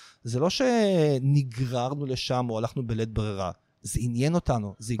המקצועית, זה לא שנגררנו לשם או הלכנו בלית ברירה, זה עניין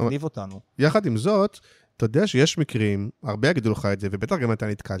אותנו, זה הגניב אותנו. יחד עם זאת, אתה יודע שיש מקרים, הרבה יגידו לך את זה, ובטח גם אתה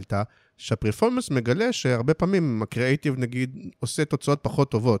נתקלת, שהפרפורמנס מגלה שהרבה פעמים הקריאייטיב נגיד עושה תוצאות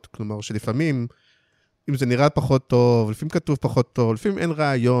פחות טובות, כלומר שלפעמים, אם זה נראה פחות טוב, לפעמים כתוב פחות טוב, לפעמים אין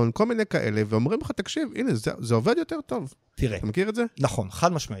רעיון, כל מיני כאלה, ואומרים לך, תקשיב, הנה, זה עובד יותר טוב. תראה. אתה מכיר את זה? נכון,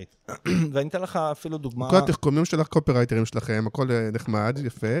 חד משמעית. ואני אתן לך אפילו דוגמה... כל התחכומים שלך, קופרייטרים שלכם, הכל נחמד,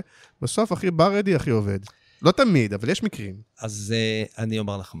 יפה. בסוף, הכי ברדי, הכי עובד. לא תמיד, אבל יש מקרים. אז אני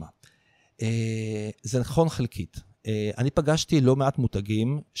אומר לך מה. זה נכון חלקית. אני פגשתי לא מעט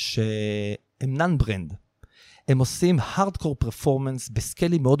מותגים שהם נון-ברנד. הם עושים הארדקור פרפורמנס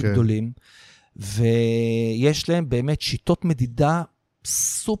בסקלים מאוד גדולים, ויש להם באמת שיטות מדידה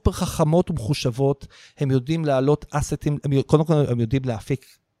סופר חכמות ומחושבות, הם יודעים להעלות אסטים, קודם כל הם יודעים להפיק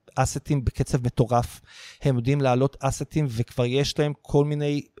אסטים בקצב מטורף, הם יודעים להעלות אסטים וכבר יש להם כל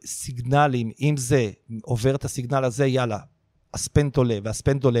מיני סיגנלים, אם זה עובר את הסיגנל הזה, יאללה, הספנד עולה,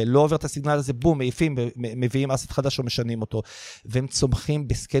 והספנד עולה, לא עובר את הסיגנל הזה, בום, מעיפים, מביאים אסט חדש או משנים אותו, והם צומחים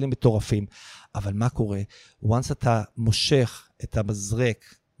בסקלים מטורפים. אבל מה קורה? once אתה מושך את המזרק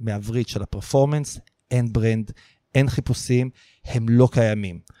מהווריד של הפרפורמנס, אין ברנד, אין חיפושים, הם לא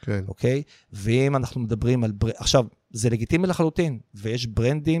קיימים. כן. אוקיי? ואם אנחנו מדברים על ברנד, עכשיו, זה לגיטימי לחלוטין, ויש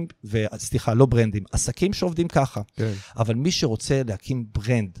ברנדים, סליחה, לא ברנדים, עסקים שעובדים ככה. כן. אבל מי שרוצה להקים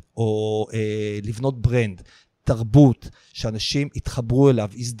ברנד, או לבנות ברנד, תרבות, שאנשים יתחברו אליו,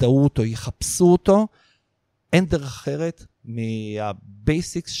 יזדהו אותו, יחפשו אותו, אין דרך אחרת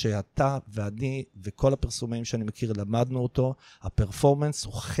מהבייסיקס שאתה ואני וכל הפרסומים שאני מכיר למדנו אותו, הפרפורמנס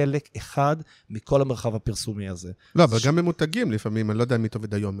הוא חלק אחד מכל המרחב הפרסומי הזה. לא, אבל גם ממותגים לפעמים, אני לא יודע מי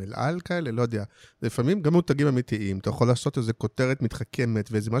תובד היום, אל כאלה, לא יודע. לפעמים גם מותגים אמיתיים, אתה יכול לעשות איזו כותרת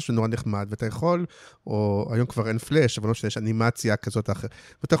מתחכמת ואיזה משהו נורא נחמד, ואתה יכול, או היום כבר אין פלאש, אבל לא שיש אנימציה כזאת או אחרת,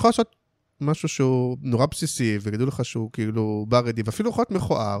 ואתה יכול לעשות משהו שהוא נורא בסיסי, וגידו לך שהוא כאילו ברדי, ואפילו יכול להיות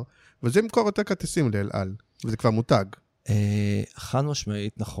מכוער, וזה ימכור יותר כרטיסים לאל-על, וזה כבר מותג. חד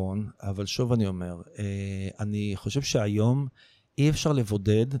משמעית, נכון, אבל שוב אני אומר, אני חושב שהיום אי אפשר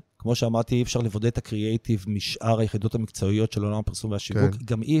לבודד, כמו שאמרתי, אי אפשר לבודד את הקריאייטיב משאר היחידות המקצועיות של עולם הפרסום והשיווק, כן.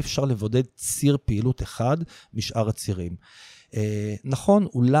 גם אי אפשר לבודד ציר פעילות אחד משאר הצירים. נכון,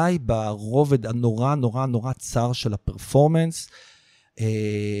 אולי ברובד הנורא נורא נורא צר של הפרפורמנס,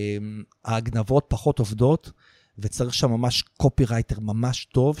 ההגנבות פחות עובדות, וצריך שם ממש קופירייטר ממש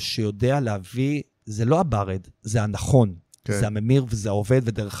טוב, שיודע להביא, זה לא הברד, זה הנכון. כן. זה הממיר וזה העובד,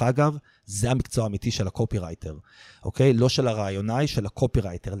 ודרך אגב, זה המקצוע האמיתי של הקופירייטר. אוקיי? לא של הרעיונאי, של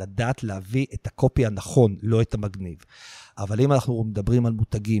הקופירייטר. לדעת להביא את הקופי הנכון, לא את המגניב. אבל אם אנחנו מדברים על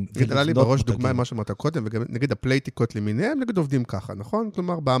מותגים, עלה לי בראש דוגמה מה שאמרת קודם, וגם נגיד הפלייטיקות למיניהם, נגיד עובדים ככה, נכון?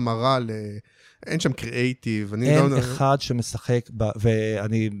 כלומר, בהמרה אין שם קריאייטיב. אין אחד שמשחק,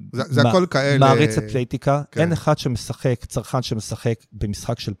 ואני זה הכל כאלה... מעריץ את פלייטיקה, אין אחד שמשחק, צרכן שמשחק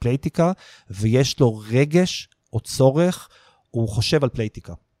במשחק של פלייטיקה, ויש לו רגש או צורך, הוא חושב על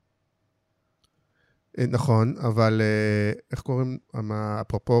פלייטיקה. נכון, אבל איך קוראים,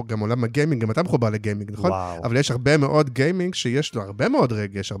 אפרופו גם עולם הגיימינג, גם אתה מחובר לגיימינג, נכון? וואו. אבל יש הרבה מאוד גיימינג שיש לו הרבה מאוד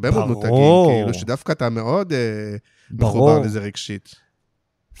רגש, הרבה מאוד מותגים, כאילו שדווקא אתה מאוד מחובר לזה רגשית.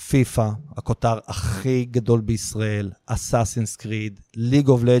 פיפה, הכותר הכי גדול בישראל, Assassin's Creed, League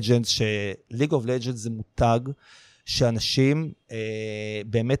of Legends, ש-League of Legends זה מותג שאנשים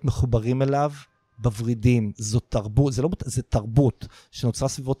באמת מחוברים אליו בוורידים, זו תרבות, זה לא מותג, זה תרבות, שנוצרה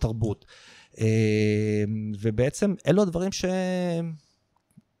סביבו תרבות. ובעצם אלו הדברים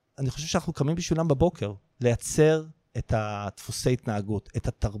שאני חושב שאנחנו קמים בשבילם בבוקר, לייצר את הדפוסי התנהגות, את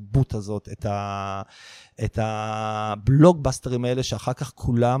התרבות הזאת, את הבלוגבאסטרים האלה שאחר כך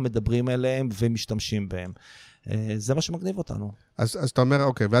כולם מדברים עליהם ומשתמשים בהם. זה מה שמגניב אותנו. אז אתה אומר,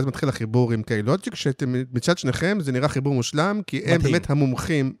 אוקיי, ואז מתחיל החיבור עם קיילוג'יק, שמצד שניכם זה נראה חיבור מושלם, כי הם באמת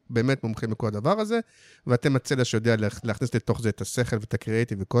המומחים, באמת מומחים בכל הדבר הזה, ואתם הצלע שיודע להכניס לתוך זה את השכל ואת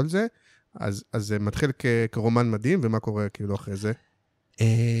הקריאייטיב וכל זה, אז זה מתחיל כרומן מדהים, ומה קורה כאילו אחרי זה?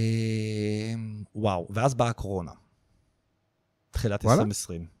 וואו, ואז באה הקורונה. תחילת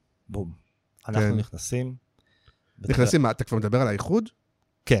 2020. בום. אנחנו נכנסים. נכנסים, אתה כבר מדבר על האיחוד?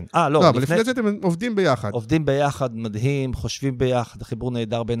 כן. לא, אבל לפני זה אתם עובדים ביחד. עובדים ביחד, מדהים, חושבים ביחד, חיבור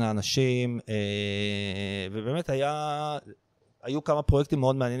נהדר בין האנשים, ובאמת היו כמה פרויקטים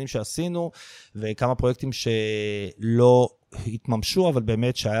מאוד מעניינים שעשינו, וכמה פרויקטים שלא התממשו, אבל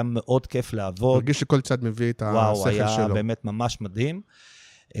באמת שהיה מאוד כיף לעבוד. מרגיש שכל צד מביא את השכל שלו. וואו, היה באמת ממש מדהים.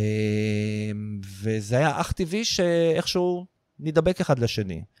 וזה היה אך טבעי שאיכשהו נדבק אחד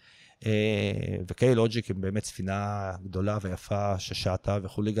לשני. וקיילוג'יק הם באמת ספינה גדולה ויפה ששעתה,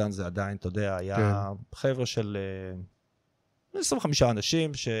 וחוליגן זה עדיין, אתה יודע, היה חבר'ה של 25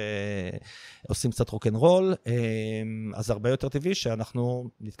 אנשים שעושים קצת רוק'נ'רול, אז הרבה יותר טבעי שאנחנו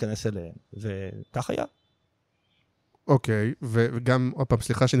נתכנס אליהם, וכך היה. אוקיי, וגם, עוד פעם,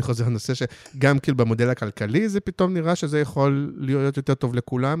 סליחה שאני חוזר לנושא, שגם כאילו במודל הכלכלי זה פתאום נראה שזה יכול להיות יותר טוב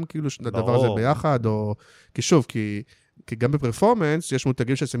לכולם, כאילו שהדבר הזה ביחד, או... כי שוב, כי גם בפרפורמנס יש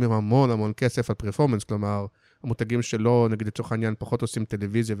מותגים ששמים המון המון כסף על פרפורמנס, כלומר, המותגים שלא, נגיד לצורך העניין, פחות עושים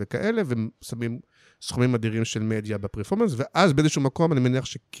טלוויזיה וכאלה, ושמים סכומים אדירים של מדיה בפרפורמנס, ואז באיזשהו מקום אני מניח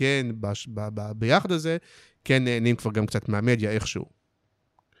שכן, ביחד הזה, כן נהנים כבר גם קצת מהמדיה איכשהו.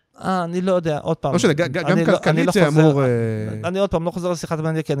 אני לא יודע, עוד פעם. לא שלה, גם כלכלית זה אמור... אני עוד פעם לא חוזר לשיחת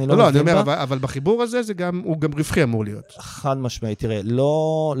המדיה, כי אני לא מבין בה. לא, אני אומר, אבל בחיבור הזה הוא גם רווחי אמור להיות. חד משמעי, תראה,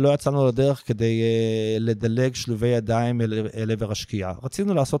 לא יצאנו לדרך כדי לדלג שלובי ידיים אל עבר השקיעה.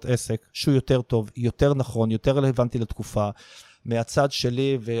 רצינו לעשות עסק שהוא יותר טוב, יותר נכון, יותר רלוונטי לתקופה, מהצד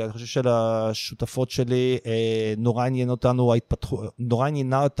שלי, ואני חושב של השותפות שלי, נורא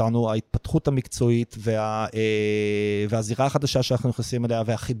עניינה אותנו ההתפתחות המקצועית, והזירה החדשה שאנחנו נכנסים אליה,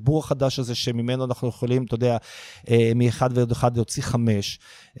 והחיבור החדש הזה שממנו אנחנו יכולים, אתה יודע, מאחד ועוד אחד להוציא 5.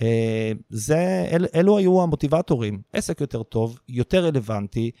 אלו היו המוטיבטורים. עסק יותר טוב, יותר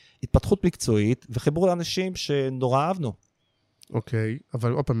רלוונטי, התפתחות מקצועית, וחיבור לאנשים שנורא אהבנו. אוקיי,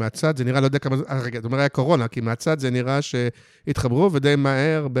 אבל עוד פעם, מהצד זה נראה, לא יודע כמה, רגע, זאת אומרת, היה קורונה, כי מהצד זה נראה שהתחברו, ודי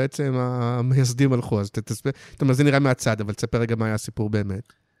מהר בעצם המייסדים הלכו, אז זאת אומרת, זה נראה מהצד, אבל תספר רגע מה היה הסיפור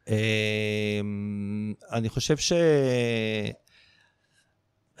באמת. אני חושב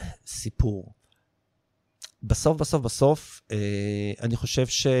סיפור. בסוף, אני חושב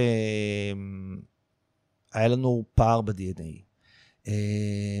שהיה לנו פער ב-DNA.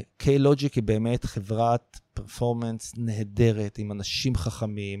 קיילוג'יק היא באמת חברת פרפורמנס נהדרת, עם אנשים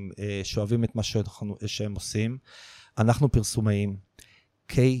חכמים, שאוהבים את מה שהם עושים. אנחנו פרסומאים.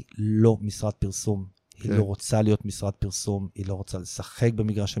 קיי לא משרד פרסום. היא לא רוצה להיות משרד פרסום, היא לא רוצה לשחק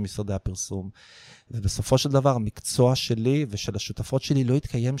במגרש של משרדי הפרסום. ובסופו של דבר, המקצוע שלי ושל השותפות שלי לא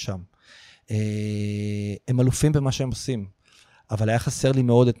יתקיים שם. הם אלופים במה שהם עושים. אבל היה חסר לי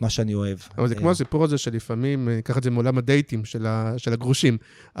מאוד את מה שאני אוהב. אבל זה כמו הסיפור הזה שלפעמים, ניקח את זה מעולם הדייטים של הגרושים,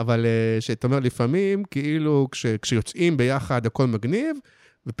 אבל שאתה אומר לפעמים, כאילו כשיוצאים ביחד הכל מגניב,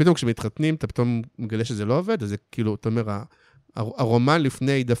 ופתאום כשמתחתנים אתה פתאום מגלה שזה לא עובד, אז זה כאילו, אתה אומר, הרומן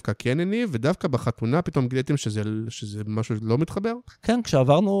לפני דווקא כן הניב, ודווקא בחתונה פתאום גיליתם שזה משהו לא מתחבר? כן,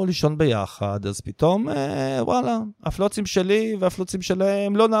 כשעברנו לישון ביחד, אז פתאום, וואלה, הפלוצים שלי והפלוצים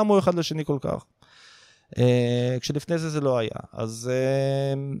שלהם לא נעמו אחד לשני כל כך. כשלפני זה לא היה. אז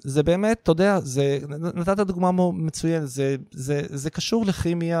זה באמת, אתה יודע, נתת דוגמה מצוין, זה קשור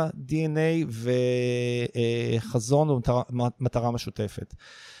לכימיה, DNA וחזון ומטרה משותפת.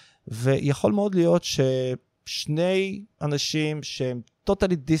 ויכול מאוד להיות ששני אנשים שהם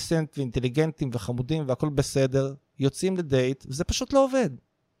טוטלי דיסנט ואינטליגנטים וחמודים והכל בסדר, יוצאים לדייט, וזה פשוט לא עובד.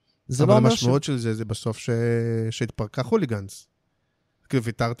 אבל המשמעות של זה בסוף שהתפרקה חוליגנס. כאילו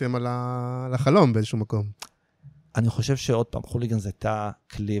ויתרתם על החלום באיזשהו מקום. אני חושב שעוד פעם, חוליגנס הייתה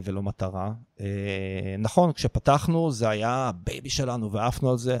כלי ולא מטרה. נכון, כשפתחנו זה היה הבייבי שלנו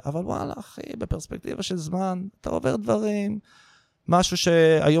ועפנו על זה, אבל וואלה, אחי, בפרספקטיבה של זמן, אתה עובר דברים, משהו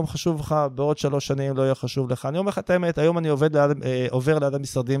שהיום חשוב לך, בעוד 3 שנים לא יהיה חשוב לך. אני אומר לך את האמת, היום אני עובר ליד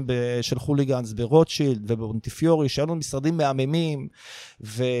המשרדים של חוליגנס, ברוטשילד ובאונטיפיורי, שהיו לנו משרדים מהממים,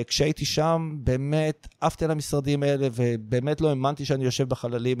 וכשהייתי שם, באמת עפתי על המשרדים האלה, ובאמת לא האמנתי שאני יושב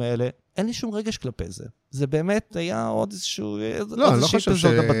בחללים האלה. אין לי שום רגש כלפי זה. זה באמת היה עוד איזשהו... לא, אני לא חושב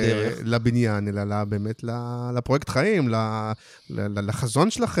שלבניין, אלא באמת לפרויקט חיים,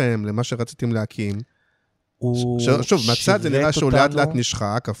 לחזון שלכם, למה שרציתם להקים. שוב, מהצד זה נראה שהוא לאט לאט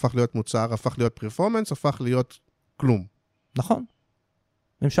נשחק, הפך להיות מוצר, הפך להיות פרפורמנס, הפך להיות כלום. נכון.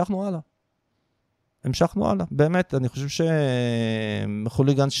 המשכנו הלאה. באמת, אני חושב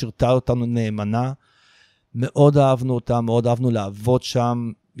שחוליגנס שירתה אותנו נאמנה, מאוד אהבנו אותה, מאוד אהבנו לעבוד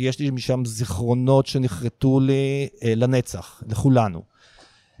שם, יש לי משם זיכרונות שנחרטו לי לנצח, לכולנו.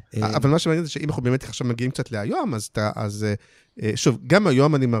 אבל מה שמעניין זה שאם אנחנו באמת עכשיו מגיעים קצת להיום, אז שוב, גם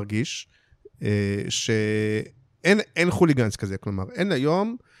היום אני מרגיש, שאין חוליגנס כזה, כלומר, אין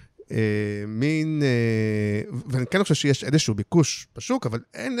היום מין, ואני כן חושב שיש איזשהו ביקוש בשוק, אבל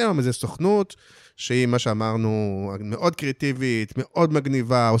אין היום איזו סוכנות, שהיא מה שאמרנו, מאוד קריאטיבית, מאוד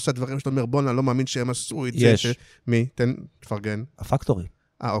מגניבה, עושה דברים שאתה אומר, בוא, אני לא מאמין שהם עשו את זה. יש. מי? תפרגן. הפקטורי.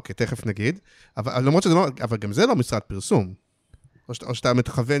 אוקיי, תכף נגיד. אבל למרות שזה לא, אבל גם זה לא משרד פרסום. או שאתה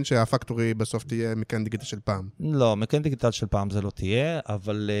מתכוון שהפקטורי בסוף תהיה מכאן דיגיטל של פעם? לא, מכאן דיגיטל של פעם זה לא תהיה,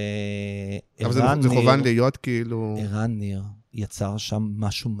 אבל זה חובן להיות כאילו... ערן ניר יצר שם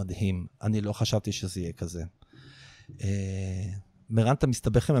משהו מדהים. אני לא חשבתי שזה יהיה כזה. מרן, אתה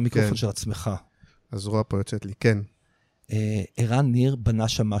מסתבך עם המיקרופון של עצמך. הזרוע פה יוצאת לי, כן. ערן ניר בנה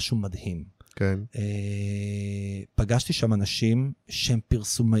שם משהו מדהים. כן. פגשתי שם אנשים שהם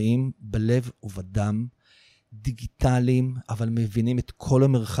פרסומאים בלב ובדם, דיגיטליים, אבל מבינים את כל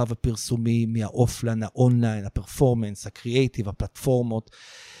המרחב הפרסומי, מהאופליין, האונליין, הפרפורמנס, הקריאייטיב, הפלטפורמות,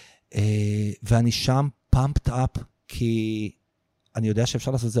 ואני שם pumped up, כי אני יודע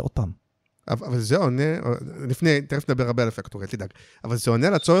שאפשר לעשות את זה עוד פעם. אבל זה עונה, תכף נדבר הרבה על הפקטורי, תדאג, אבל זה עונה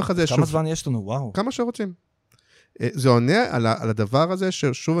לצורך הזה, כמה זמן יש לנו, וואו. כמה שרוצים. זה עונה על הדבר הזה,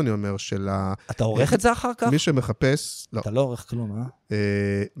 ששוב אני אומר, אתה עורך את זה אחר כך? מי שמחפש, לא. אתה לא עורך כלום,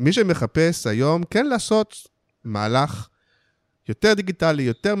 מי שמחפש היום, כן לעשות מהלך יותר דיגיטלי,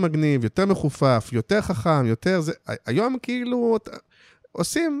 יותר מגניב, יותר מחופף, יותר חכם, יותר זה, היום כאילו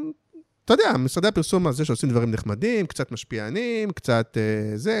עושים, אתה יודע, משרדי הפרסום הזה שעושים דברים נחמדים, קצת משפיענים, קצת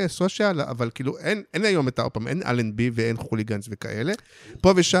זה, סושיאל, אבל כאילו אין היום את האופם, אין L&B ואין חוליגנס וכאלה.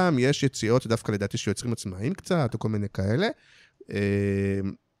 פה ושם יש יציאות, דווקא לדעתי שיוצרים עצמאים קצת, או כל מיני כאלה.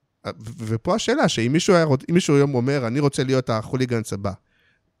 ופה השאלה, שאם מישהו היום אומר, אני רוצה להיות החוליגנס הבא,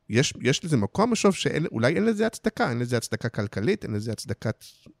 יש לזה מקום משוב שאולי אין לזה הצדקה, אין לזה הצדקה כלכלית, אין לזה הצדקת,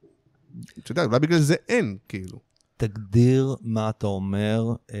 אתה יודע, אולי בגלל זה אין, כאילו. תגדיר מה אתה אומר,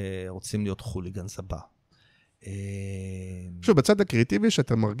 רוצים להיות חוליגנס הבא. שוב, בצד הקריאטיבי,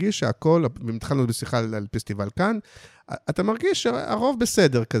 שאתה מרגיש שהכל, התחלנו בשיחה על פסטיבל כאן, אתה מרגיש שהרוב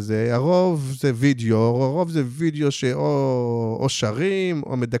בסדר כזה, הרוב זה וידאו, הרוב זה וידאו שאו שרים,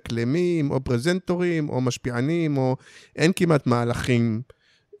 או מדקלמים, או פרזנטורים, או משפיענים, או אין כמעט מהלכים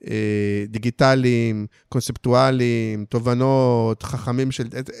דיגיטליים, קונספטואליים, תובנות, חכמים של...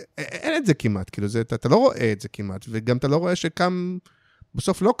 אין את זה כמעט, כאילו, אתה לא רואה את זה כמעט, וגם אתה לא רואה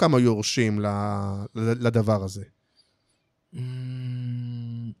בסוף לא כמה יורשים לדבר הזה.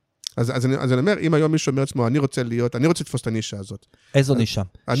 אז אני אומר, אם היום מישהו אומר עצמו, אני רוצה לתפוס את הנישה הזאת. איזו נישה?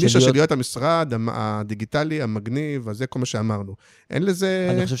 הנישה של להיות המשרד, הדיגיטלי, המגניב, אז זה כל מה שאמרנו. אין לזה...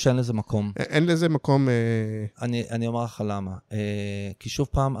 אני חושב שאין לזה מקום. אין לזה מקום... אני אומר לך למה. כי שוב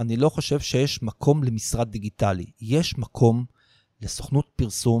פעם, אני לא חושב שיש מקום למשרד דיגיטלי. יש מקום לסוכנות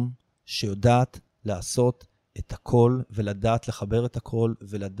פרסום שיודעת לעשות את הכל, ולדעת לחבר את הכל,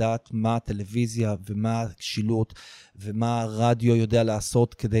 ולדעת מה הטלוויזיה, ומה השילוט, ומה הרדיו יודע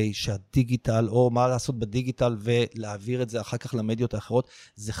לעשות, כדי שהדיגיטל, או מה לעשות בדיגיטל, ולהעביר את זה אחר כך למדיות האחרות,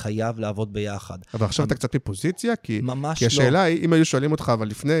 זה חייב לעבוד ביחד. אבל עכשיו אתה קצת מפוזיציה, כי ממש השאלה היא, אם היו שואלים אותך, אבל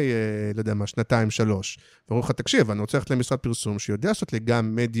לפני, לא יודע מה, 2-3, ואומרים לך, תקשיב, אני רוצה ללכת למשרד פרסום, שיודע לעשות לי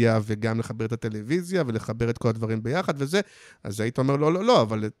גם מדיה, וגם לחבר את הטלוויזיה, ולחבר את כל הדברים ביחד, וזה, אז היית אומר, לא,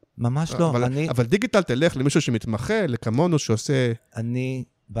 אבל... ממש לא, אבל דיגיטל תלך למישהו שמתמחה, לכמונו שעושה... אני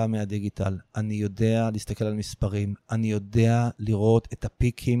בא מהדיגיטל, אני יודע להסתכל על מספרים, אני יודע לראות את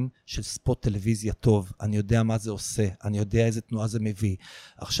הפיקים של ספוט טלוויזיה טוב, אני יודע מה זה עושה, אני יודע איזה תנועה זה מביא.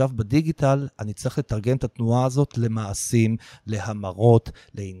 עכשיו בדיגיטל אני צריך לתרגם את התנועה הזאת למעשים, להמרות,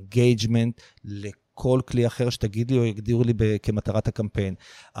 לאינגייג'מנט, לכל כלי אחר שתגיד לי או יגדירו לי כמטרת הקמפיין,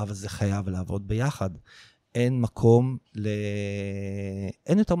 אבל זה חייב לעבוד ביחד. אין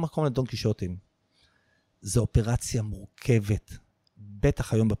יותר מקום לדון קישוטים. זו אופרציה מורכבת.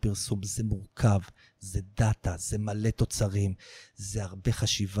 בטח היום בפרסום זה מורכב, זה דאטה, זה מלא תוצרים, זה הרבה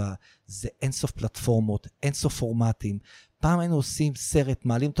חשיבה, זה אינסוף פלטפורמות, אינסוף פורמטים. פעם היינו עושים סרט,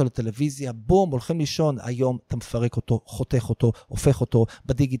 מעלים אותו לטלוויזיה, בום, הולכים לישון, היום אתה מפרק אותו, חותך אותו, הופך אותו,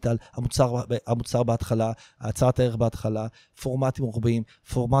 בדיגיטל, המוצר בהתחלה, הצעת הערך בהתחלה, פורמטים רוחביים,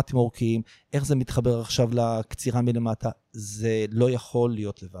 פורמטים אורכיים, איך זה מתחבר עכשיו לקצירה מלמטה, זה לא יכול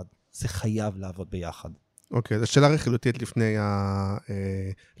להיות לבד, זה חייב לעבוד ביחד. אוקיי, זו שאלה רכילותית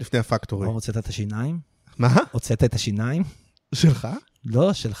לפני הפקטורי. הוצאת את השיניים? מה? הוצאת את השיניים? שלך?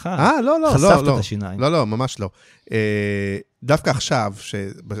 לא, שלך. לא. חשפת את השיניים. לא, ממש לא. דווקא עכשיו,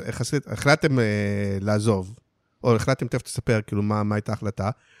 שהחלטתם לעזוב, או החלטתם תכף תספר, כאילו, מה הייתה ההחלטה,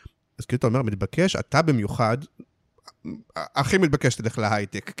 אז כאילו אתה אומר, מתבקש, אתה במיוחד, הכי מתבקש תלך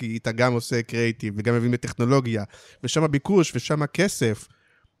להייטק, כי אתה גם עושה קריאיטיב, וגם מבין בטכנולוגיה, ושם הביקוש, ושם הכסף,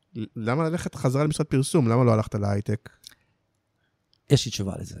 למה ללכת חזרה למשרד פרסום? למה לא הלכת להייטק? יש לי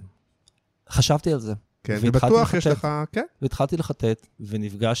תשובה לזה. חשבתי על זה. כן, ובטוח יש לך, כן. והתחלתי לחטט,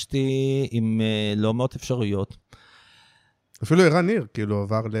 ונפגשתי עם לא מאות אפשרויות. אפילו ערן ניר, כאילו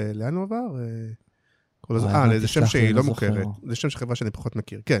עבר, לאן הוא עבר? לאיזה שם שהיא לא מוכרת. זה שם שחברה שאני פחות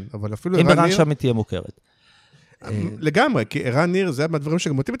מכיר, כן, אבל אפילו ערן ניר... אם ערן שם היא תהיה מוכרת. לגמרי, כי ערן ניר זה מהדברים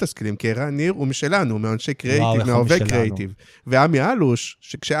שגם אותי מתסכלים, כי ערן ניר הוא משלנו, מאנשי קריאיטיב, מאהובי קריאיטיב. ועמי אלוש,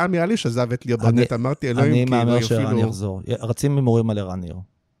 שכשעמי אלוש עזב את ליברנט, אמרתי, אלוהים, אני מאמר שערן יחזור. רצים ממורים על ערן ניר.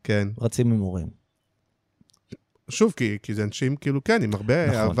 כן. רצים ממורים. שוב, כי זה אנשים כאילו כן, עם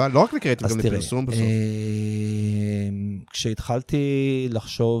הרבה אהבה, לא רק לקריאיטיב, גם לפרסום בסוף. כשהתחלתי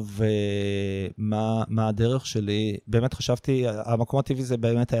לחשוב מה הדרך שלי, באמת חשבתי, המקום הטבעי זה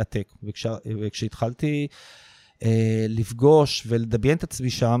באמת היה טק, וכשהתחלתי לפגוש ולדמיין את עצמי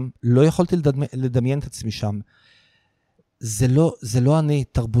שם, לא יכולתי לדמיין את עצמי שם. זה לא אני,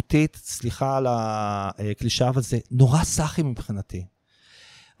 תרבותית, סליחה על הקלישה, אבל זה נורא סחי מבחינתי.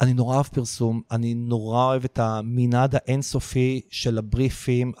 אני נורא אוהב פרסום, אני נורא אוהב את המנעד האינסופי של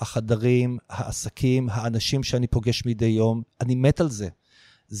הבריפים, החדרים, העסקים, האנשים שאני פוגש מדי יום. אני מת על זה.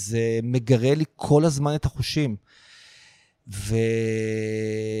 זה מגרה לי כל הזמן את החושים.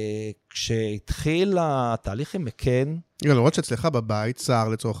 וכשהתחיל התהליך עם מקן... למרות שאצלך בבית, שר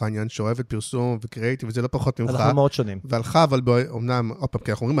לצורך העניין, שאוהב את פרסום וקריאיטיב, וזה לא פחות ממך. אנחנו מאוד שונים. והלכה, אבל אומנם, עוד פעם,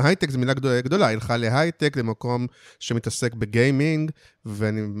 כי אנחנו אומרים, הייטק זה מילה גדולה, היא הלכה להייטק, למקום שמתעסק בגיימינג,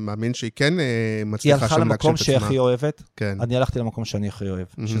 ואני מאמין שהיא כן מצליחה שם להגשים את עצמה. היא הלכה למקום שהיא הכי אוהבת, כן. אני הלכתי למקום שאני הכי אוהב,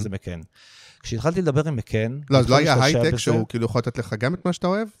 שזה מקן. כשהתחלתי לדבר עם מקן... לא, אז לא היה הייטק שהוא כאילו יכול לתת לך גם את מה שאתה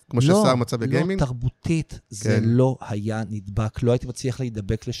אוהב? כמו ששר מצא בגיימינג? לא, תרבותית, זה לא היה נדבק, לא הייתי מצליח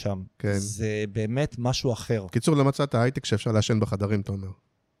להידבק לשם. זה באמת משהו אחר. קיצור, לא מצאת הייטק שאפשר לעשן בחדרים, אתה אומר.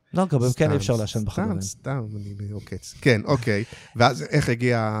 לא, גם כן אפשר לעשן בחדרים. סתם, אני עוקץ. כן, אוקיי. ואז איך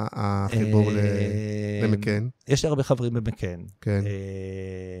הגיע החיבור למקן? יש לי הרבה חברים במקן. כן.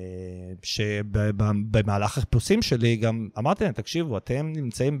 שבמהלך החיפושים שלי גם אמרתי להם, תקשיבו, אתם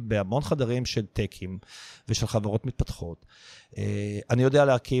נמצאים בהמון חדרים של טקים ושל חברות מתפתחות. אני יודע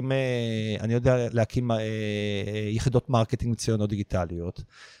להקים יחידות מרקטינג מצוינות דיגיטליות.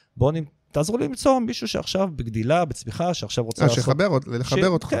 בואו תעזרו לי למצוא מישהו שעכשיו בגדילה, בצמיחה, שעכשיו רוצה לעשות... לחבר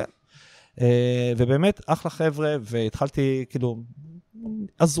אותך. כן. ובאמת, אחלה חבר'ה, והתחלתי, כאילו,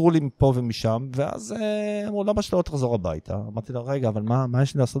 עזרו לי מפה ומשם, ואז אמרו, למה שלא תחזור הביתה? אמרתי לה, רגע, אבל מה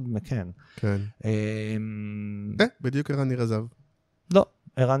יש לי לעשות במקן? כן. בדיוק ערן ניר עזב. לא,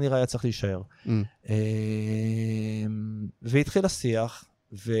 ערן ניר היה צריך להישאר. והתחיל השיח,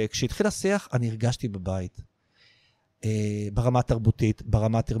 וכשהתחיל השיח, אני הרגשתי בבית. ברמה התרבותית,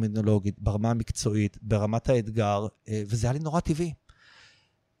 ברמה הטרמינולוגית, ברמה המקצועית, ברמת האתגר, וזה היה לי נורא טבעי.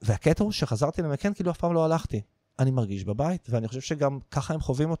 והקטע הוא שחזרתי למקן, כאילו אף פעם לא הלכתי. אני מרגיש בבית, ואני חושב שגם ככה הם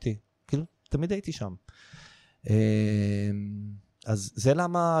חווים אותי. כאילו, תמיד הייתי שם. אז זה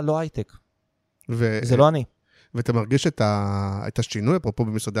למה לא הייטק. זה לא אני. ואתה מרגיש את השינוי, אפרופו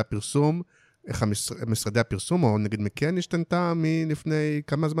במשרדי הפרסום, איך משרדי הפרסום, או נגיד מכן השתנתה מלפני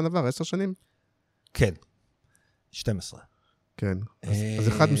כמה זמן עבר? 10 שנים? כן. 12. כן. אז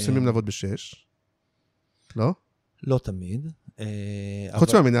אחד מסיימים לעבוד ב6, לא? לא תמיד.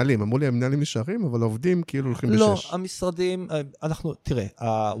 חוץ מהמנהלים, אמרו לי, המנהלים נשארים, אבל העובדים כאילו הולכים ב6. לא, המשרדים, תראה,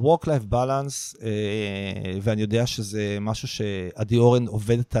 ה-work-life balance, ואני יודע שזה משהו שעדי אורן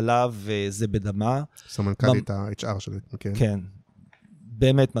עובדת עליו, וזה בדמה. סמנכ"לית ה-HR שלי, כן. כן,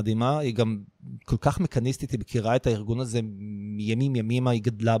 באמת מדהימה, היא גם כל כך מקניסטית, היא מכירה את הארגון הזה ימימה, היא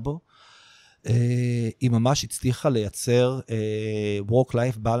גדלה בו. היא ממש הצליחה לייצר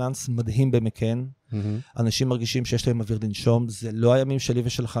work-life balance מדהים במקן. אנשים מרגישים שיש להם אוויר לנשום, זה לא הימים שלי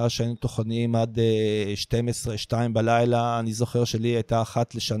ושלך שהיינו תוכנים עד 12, 2 בלילה, אני זוכר שלי הייתה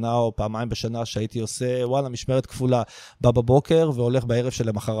 1 לשנה או פעמיים בשנה שהייתי עושה, וואלה, משמרת כפולה, בא בבוקר והולך בערב של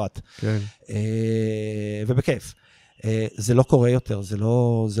למחרת. כן. ובכיף. זה לא קורה יותר, זה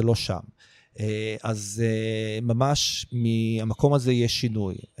לא שם. אז ממש מהמקום הזה יש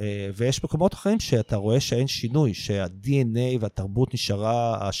שינוי, ויש מקומות אחרים שאתה רואה שאין שינוי, שה-DNA והתרבות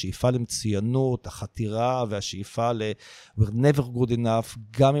נשארה, השאיפה למצוינות, החתירה והשאיפה we're never good enough,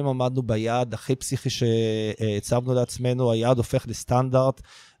 גם אם עמדנו ביעד הכי פסיכי שהצבנו לעצמנו, היעד הופך לסטנדרט,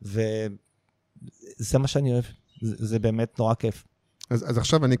 וזה מה שאני אוהב, זה באמת נורא כיף. אז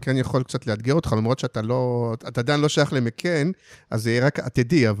עכשיו אני כן יכול קצת לאתגר אותך, למרות שאתה לא, אתה עדיין לא שייך למכן, אז זה יהיה רק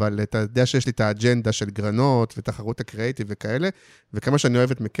עתידי, אבל אתה יודע שיש לי את האג'נדה של גרנות ותחרות הקריאיטיב וכאלה, וכמה שאני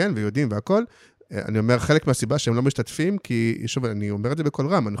אוהב את מכן ויודעים והכל, אני אומר חלק מהסיבה שהם לא משתתפים, כי שוב, אני אומר את זה בכל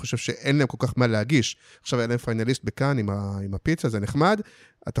רם, אני חושב שאין להם כל כך מה להגיש. עכשיו היה להם פיינליסט בכאן עם הפיצה, זה נחמד,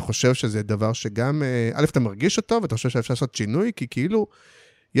 אתה חושב שזה דבר שגם, א', אתה מרגיש אותו, ואתה חושב שאפשר לעשות שינוי, כי כאילו,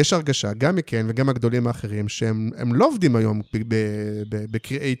 יש הרגשה, גם מכן וגם הגדולים האחרים, שהם לא עובדים היום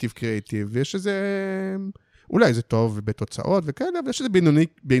בקריאיטיב, ויש איזה, אולי זה טוב בתוצאות וכאלה, אבל יש איזה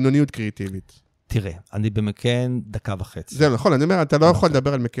בינוניות קריאיטיבית. תראה, אני במכן 1.5 דקות. זה נכון, אני אומר, אתה לא יכול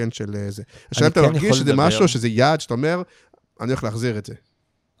לדבר על מכן של זה. השאלה אם אתה מרגיש שזה משהו, שזה יעד, שאתה אומר, אני הולך להחזיר את זה.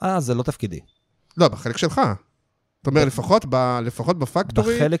 זה לא תפקידי. לא, בחלק שלך. אתה אומר, לפחות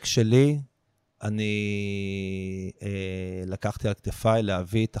בפקטורי. בחלק שלי, אני לקחתי על כתפיי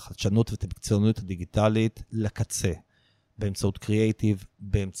להביא את החדשנות ואת המקצוענות הדיגיטלית לקצה, באמצעות קריאייטיב,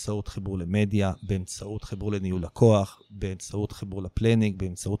 באמצעות חיבור למדיה, באמצעות חיבור לניהול לקוח, באמצעות חיבור לפלנינג,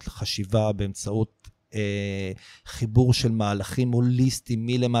 באמצעות חשיבה, באמצעות חיבור של מהלכים הוליסטיים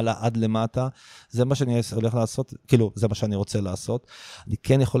מלמעלה עד למטה. זה מה שאני הולך לעשות, כאילו, זה מה שאני רוצה לעשות. אני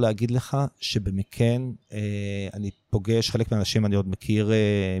כן יכול להגיד לך שבמכן אני פוגש, חלק מהאנשים אני עוד מכיר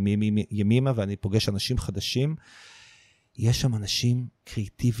ימימה, ואני פוגש אנשים חדשים. יש שם אנשים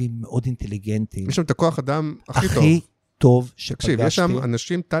קריאיטיביים מאוד אינטליגנטיים. יש שם את הכוח אדם הכי טוב. הכי טוב שפגשתי. תקשיב, יש שם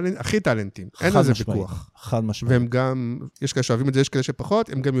אנשים הכי טלנטים. אין לזה ויכוח. חד משמעית. והם גם, יש כאלה שאוהבים את זה, יש כאלה שפחות,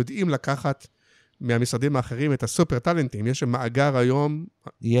 הם גם יודעים לקחת מהמשרדים האחרים את הסופר טלנטים. יש שם מאגר היום,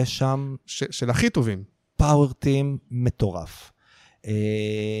 יש שם של הכי טובים. פאוור טים מטורף. אתה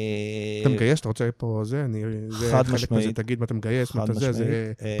מגייס, אתה רוצה פה זה, חד משמעית. תגיד מה אתה מגייס, מה אתה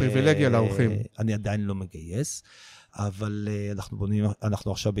זה פריבילגיה לאורחים. אני עדיין לא מגייס, אבל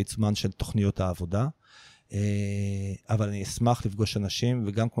אנחנו עכשיו בעיצומן של תוכניות העבודה, אבל אני אשמח לפגוש אנשים,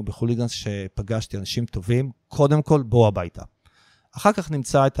 וגם כמו בחוליגנס שפגשתי אנשים טובים, קודם כל בוא הביתה. אחר כך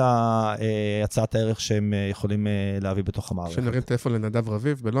נמצא את הצעת הערך שהם יכולים להביא בתוך המערכת. שנרים טלפון לנדב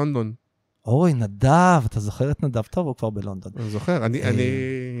רביב בלונדון. אוי, נדב, אתה זוכר את נדב? טוב, הוא כבר בלונדון. אני זוכר,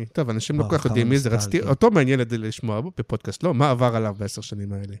 טוב, אנשים לא כל כך יודעים מי זה, רציתי אותו מעניין לשמוע בפודקאסט, לא, מה עבר עליו ב10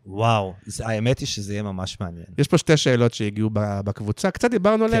 שנים האלה. וואו, האמת היא שזה יהיה ממש מעניין. יש פה 2 שאלות שהגיעו בקבוצה, קצת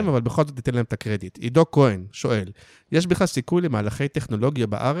דיברנו עליהם, אבל בכל זאת ניתן להם את הקרדיט. עידו כהן שואל, יש בכלל סיכוי למהלכי טכנולוגיה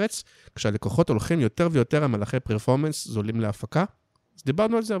בארץ, כשהלקוחות הולכים יותר ויותר המהלכי פרפורמנס זולים להפקה? אז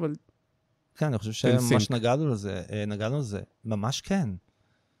דיברנו על זה, אבל כן, אני חושב שממש נגענו לזה, ממש כן.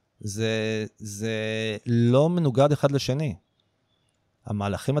 זה לא מנוגד אחד לשני.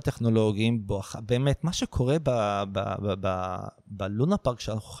 המהלכים הטכנולוגיים, באמת, מה שקורה בלונה פארק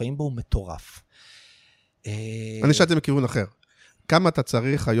שאנחנו חיים בו הוא מטורף. אני שאלתי מכיוון אחר. כמה אתה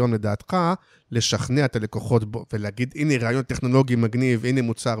צריך היום לדעתך לשכנע את הלקוחות בו, ולהגיד, הנה רעיון טכנולוגי מגניב, הנה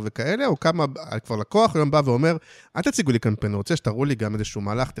מוצר וכאלה, או כמה כבר לקוח היום בא ואומר, אל תציגו לי קמפיין, רוצה שתראו לי גם איזשהו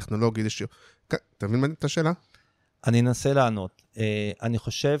מהלך טכנולוגי, אתה מבין את השאלה? אני אנסה לענות. אני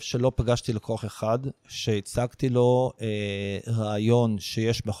חושב שלא פגשתי לקוח אחד שהצגתי לו רעיון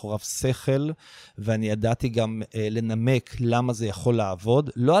שיש מאחוריו שכל, ואני ידעתי גם לנמק למה זה יכול לעבוד,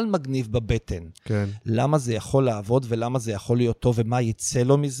 לא על מגניב בבטן. כן. למה זה יכול לעבוד ולמה זה יכול להיות טוב ומה יצא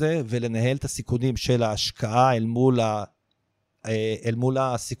לו מזה, ולנהל את הסיכונים של ההשקעה אל מול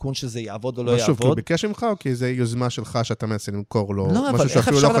הסיכון שזה יעבוד או לא יעבוד. שוב, הוא ביקש ממך או כי זו יוזמה שלך שאתה מנסה למכור לו? לא, אבל איך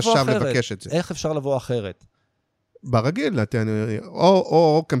אפשר לבוא אחרת? את זה. איך אפשר לבוא אחרת? ברגיל,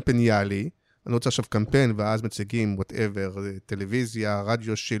 או קמפניאלי, אני רוצה עכשיו קמפיין, ואז מציגים whatever, טלוויזיה,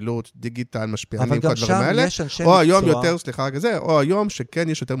 רדיו, שילוט, דיגיטל, משפיענים, כל הדברים האלה. או היום יותר, סליחה רגע זה, או היום שכן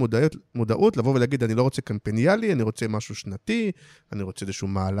יש יותר מודעות, לבוא ולהגיד, אני לא רוצה קמפניאלי, אני רוצה משהו שנתי, אני רוצה איזשהו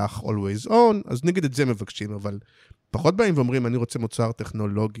מהלך always on, אז נגיד את זה מבקשים, אבל פחות באים ואומרים, אני רוצה מוצר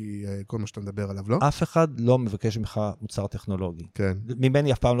טכנולוגי, כל מה שאתה מדבר עליו, לא? אף אחד לא מבקש ממך מוצר טכנולוגי. כן.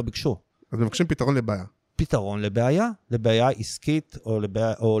 ממני אף פעם לא ביקשו. אז מבקשים פתרון לבעיה. פתרון לבעיה עסקית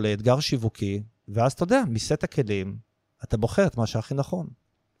או לאתגר שיווקי, ואז אתה יודע, מסט הכלים, אתה בוחר את מה שהכי נכון.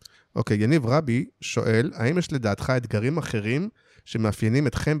 אוקיי, יניב רבי שואל, האם יש לדעתך אתגרים אחרים שמאפיינים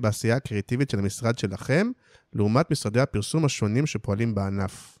אתכם בעשייה הקריאטיבית של המשרד שלכם, לעומת משרדי הפרסום השונים שפועלים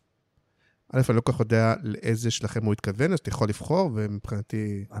בענף? א', אני לא כך יודע לאיזה שלכם הוא התכוון, אז אתה יכול לבחור,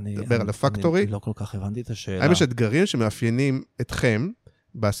 ומבחינתי לדבר על הפקטורי. אני לא כל כך הבנתי את השאלה. האם יש אתגרים שמאפיינים אתכם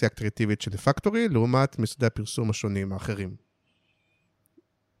בעשייה הקריאטיבית של הפקטורי, לעומת משרדי הפרסום השונים האחרים?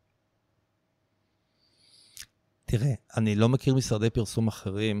 תראה, אני לא מכיר משרדי פרסום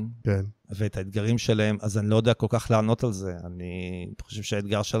אחרים, כן. ואת האתגרים שלהם, אז אני לא יודע כל כך לענות על זה. אני חושב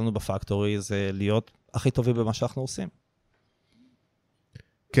שהאתגר שלנו בפקטורי זה להיות הכי טובים במה שאנחנו עושים.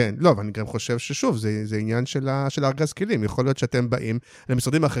 כן, לא, אבל אני גם חושב ששוב, זה עניין של ארגז כלים. יכול להיות שאתם באים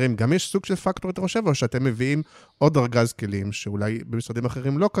למשרדים אחרים, גם יש סוג של פקטור, אתה חושב, או שאתם מביאים עוד ארגז כלים, שאולי במשרדים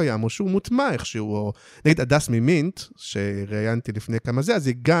אחרים לא קיים, או שהוא מוטמע איכשהו, או נגיד הדס ממינט, שראיינתי לפני כמה זה, אז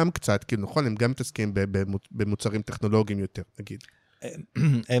היא גם קצת, כאילו נכון, הם גם מתעסקים במוצרים טכנולוגיים יותר, נגיד.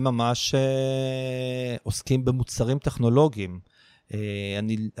 הם ממש עוסקים במוצרים טכנולוגיים.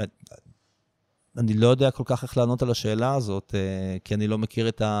 אני לא יודע כל כך איך לענות על השאלה הזאת, כי אני לא מכיר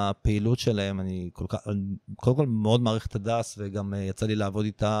את הפעילות שלהם. אני קודם כל מאוד מעריך את הדס, וגם יצא לי לעבוד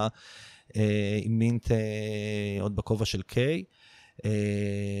איתה עם מינט עוד בכובע של קיי,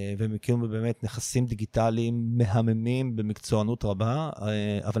 והם הקימו באמת נכסים דיגיטליים מהממים במקצוענות רבה,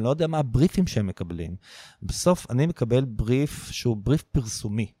 אבל אני לא יודע מה הבריפים שהם מקבלים. בסוף אני מקבל בריף שהוא בריף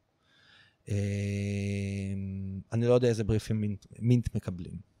פרסומי. אני לא יודע איזה בריפים מינט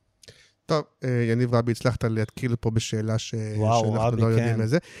מקבלים. טוב, יניב רבי, הצלחת להתקיל פה בשאלה שאנחנו רבי, לא יודעים כן.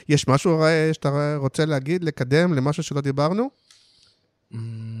 איזה. יש משהו שאתה רוצה להגיד, לקדם למשהו שלא דיברנו?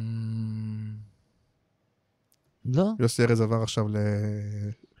 לא. יוסי ארז עבר עכשיו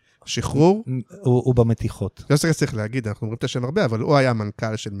לשחרור. הוא במתיחות. יוסי ארז צריך להגיד, אנחנו אומרים את השם הרבה, אבל הוא היה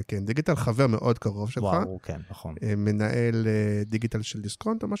מנכ"ל של מקן דיגיטל, חבר מאוד קרוב שלך. וואו, כן, נכון. מנהל דיגיטל של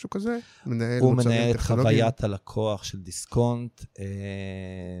דיסקונט או משהו כזה? הוא מנהל את חוויית הלקוח של דיסקונט,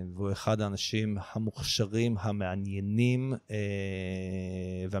 והוא אחד האנשים המוכשרים, המעניינים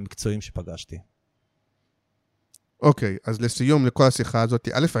והמקצועיים שפגשתי. אוקיי, אז לסיום לכל השיחה הזאת,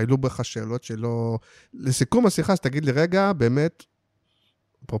 א', העלו בך שאלות שלא... לסיכום השיחה, אז תגיד לי רגע, באמת,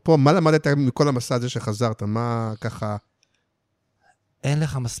 אפרופו, מה למדת מכל המסע הזה שחזרת? מה ככה... אין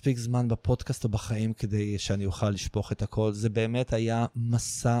לך מספיק זמן בפודקאסט או בחיים כדי שאני אוכל לשפוך את הכל. זה באמת היה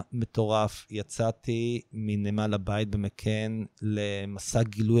מסע מטורף. יצאתי מנמל הבית במקן למסע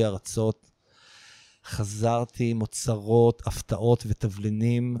גילוי ארצות. חזרתי עם אוצרות, הפתעות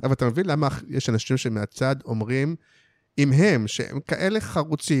ותבלינים. אבל אתה מבין למה יש אנשים שמהצד אומרים, אם הם, שהם כאלה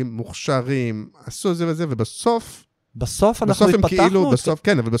חרוצים, מוכשרים, עשו זה וזה, ובסוף... בסוף אנחנו התפתחנו.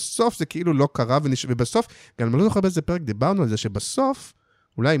 כן, אבל בסוף זה כאילו לא קרה, ובסוף, גם אני לא זוכר באיזה פרק דיברנו על זה, שבסוף,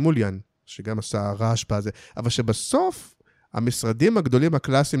 אולי מוליאן, שגם עשה רעש בזה, אבל שבסוף, המשרדים הגדולים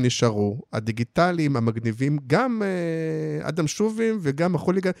הקלאסיים נשארו, הדיגיטליים, המגניבים, גם אדם שובים וגם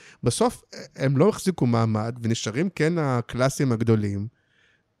החוליגן, בסוף הם לא החזיקו מעמד, ונשארים כן הקלאסיים הגדולים.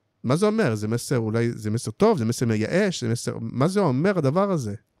 מה זה אומר? זה מסר, אולי זה מסר טוב, זה מסר מייאש, זה מסר, מה זה אומר הדבר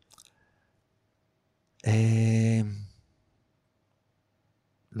הזה?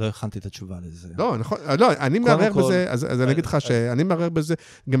 לא הכנתי את התשובה לזה. לא, נכון, לא, אני מערער בזה, אז אני אגיד לך שאני מערער בזה,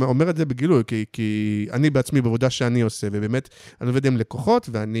 גם אומר את זה בגילוי, כי אני בעצמי בעבודה שאני עושה, ובאמת אני עובד עם לקוחות,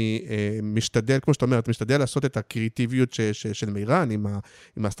 ואני משתדל, כמו שאתה אומר, אתה משתדל לעשות את הקריאטיביות של מירן,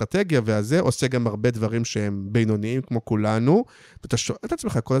 עם האסטרטגיה, והזה עושה גם הרבה דברים שהם בינוניים, כמו כולנו, ואתה שואל את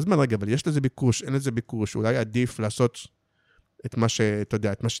עצמך כל הזמן, רגע, אבל יש לזה ביקוש, אין לזה ביקוש, אולי עדיף לעשות... את מה שאתה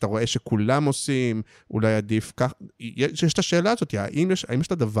יודע, את מה שאתה רואה שכולם עושים, אולי עדיף כך, יש את השאלה הזאת, האם יש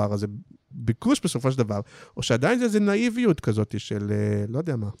את הדבר הזה ביקוש בסופו של דבר, או שעדיין זה איזו נאיביות כזאת של, לא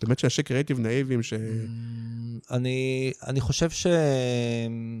יודע מה, באמת שאנשי קריאיטיב נאיביים ש... אני חושב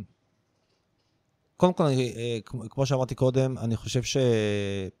קודם כל, כמו שאמרתי קודם, אני חושב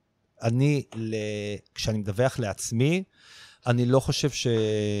כשאני מדווח לעצמי, אני לא חושב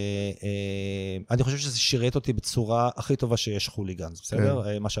אני חושב שזה שירת אותי בצורה הכי טובה שיש חוליגנס,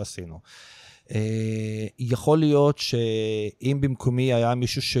 בסדר? מה שעשינו. יכול להיות שאם במקומי היה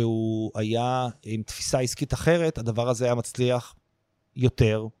מישהו שהוא היה עם תפיסה עסקית אחרת, הדבר הזה היה מצליח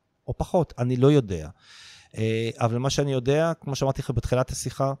יותר או פחות, אני לא יודע. אבל מה שאני יודע, כמו שאמרתי לך בתחילת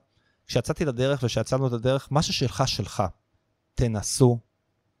השיחה, כשיצאתי לדרך ושיצאנו את הדרך, מה ששלך שלך, תנסו,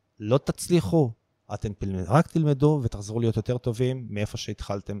 לא תצליחו, אתם רק תלמדו ותחזרו להיות יותר טובים מאיפה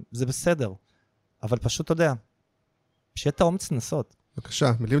שהתחלתם. זה בסדר, אבל פשוט אתה יודע, שיהיה את האומץ לנסות.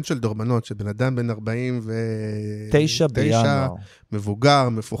 בבקשה, מילים של דורבנות, שבן אדם בן 49 בינואר. מבוגר,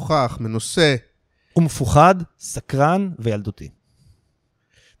 מפוחח, מנוסה. ומפוחד, סקרן וילדותי.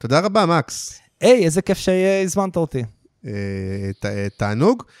 תודה רבה, מקס. היי, איזה כיף שהזמנת אותי.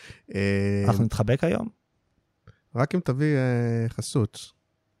 תענוג. אנחנו נתחבק היום? רק אם תביא חסות.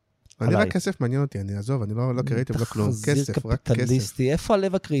 אני רק כסף מעניין אותי, אני אעזוב, אני לא קריאיטיב, לא כלום. כסף, רק כסף. איפה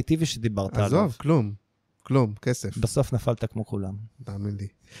הלב הקריאיטיבי שדיברת עליו? עזוב, כלום, כסף. בסוף נפלת כמו כולם. תאמין לי.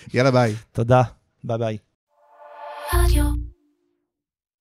 יאללה, ביי. תודה, ביי ביי.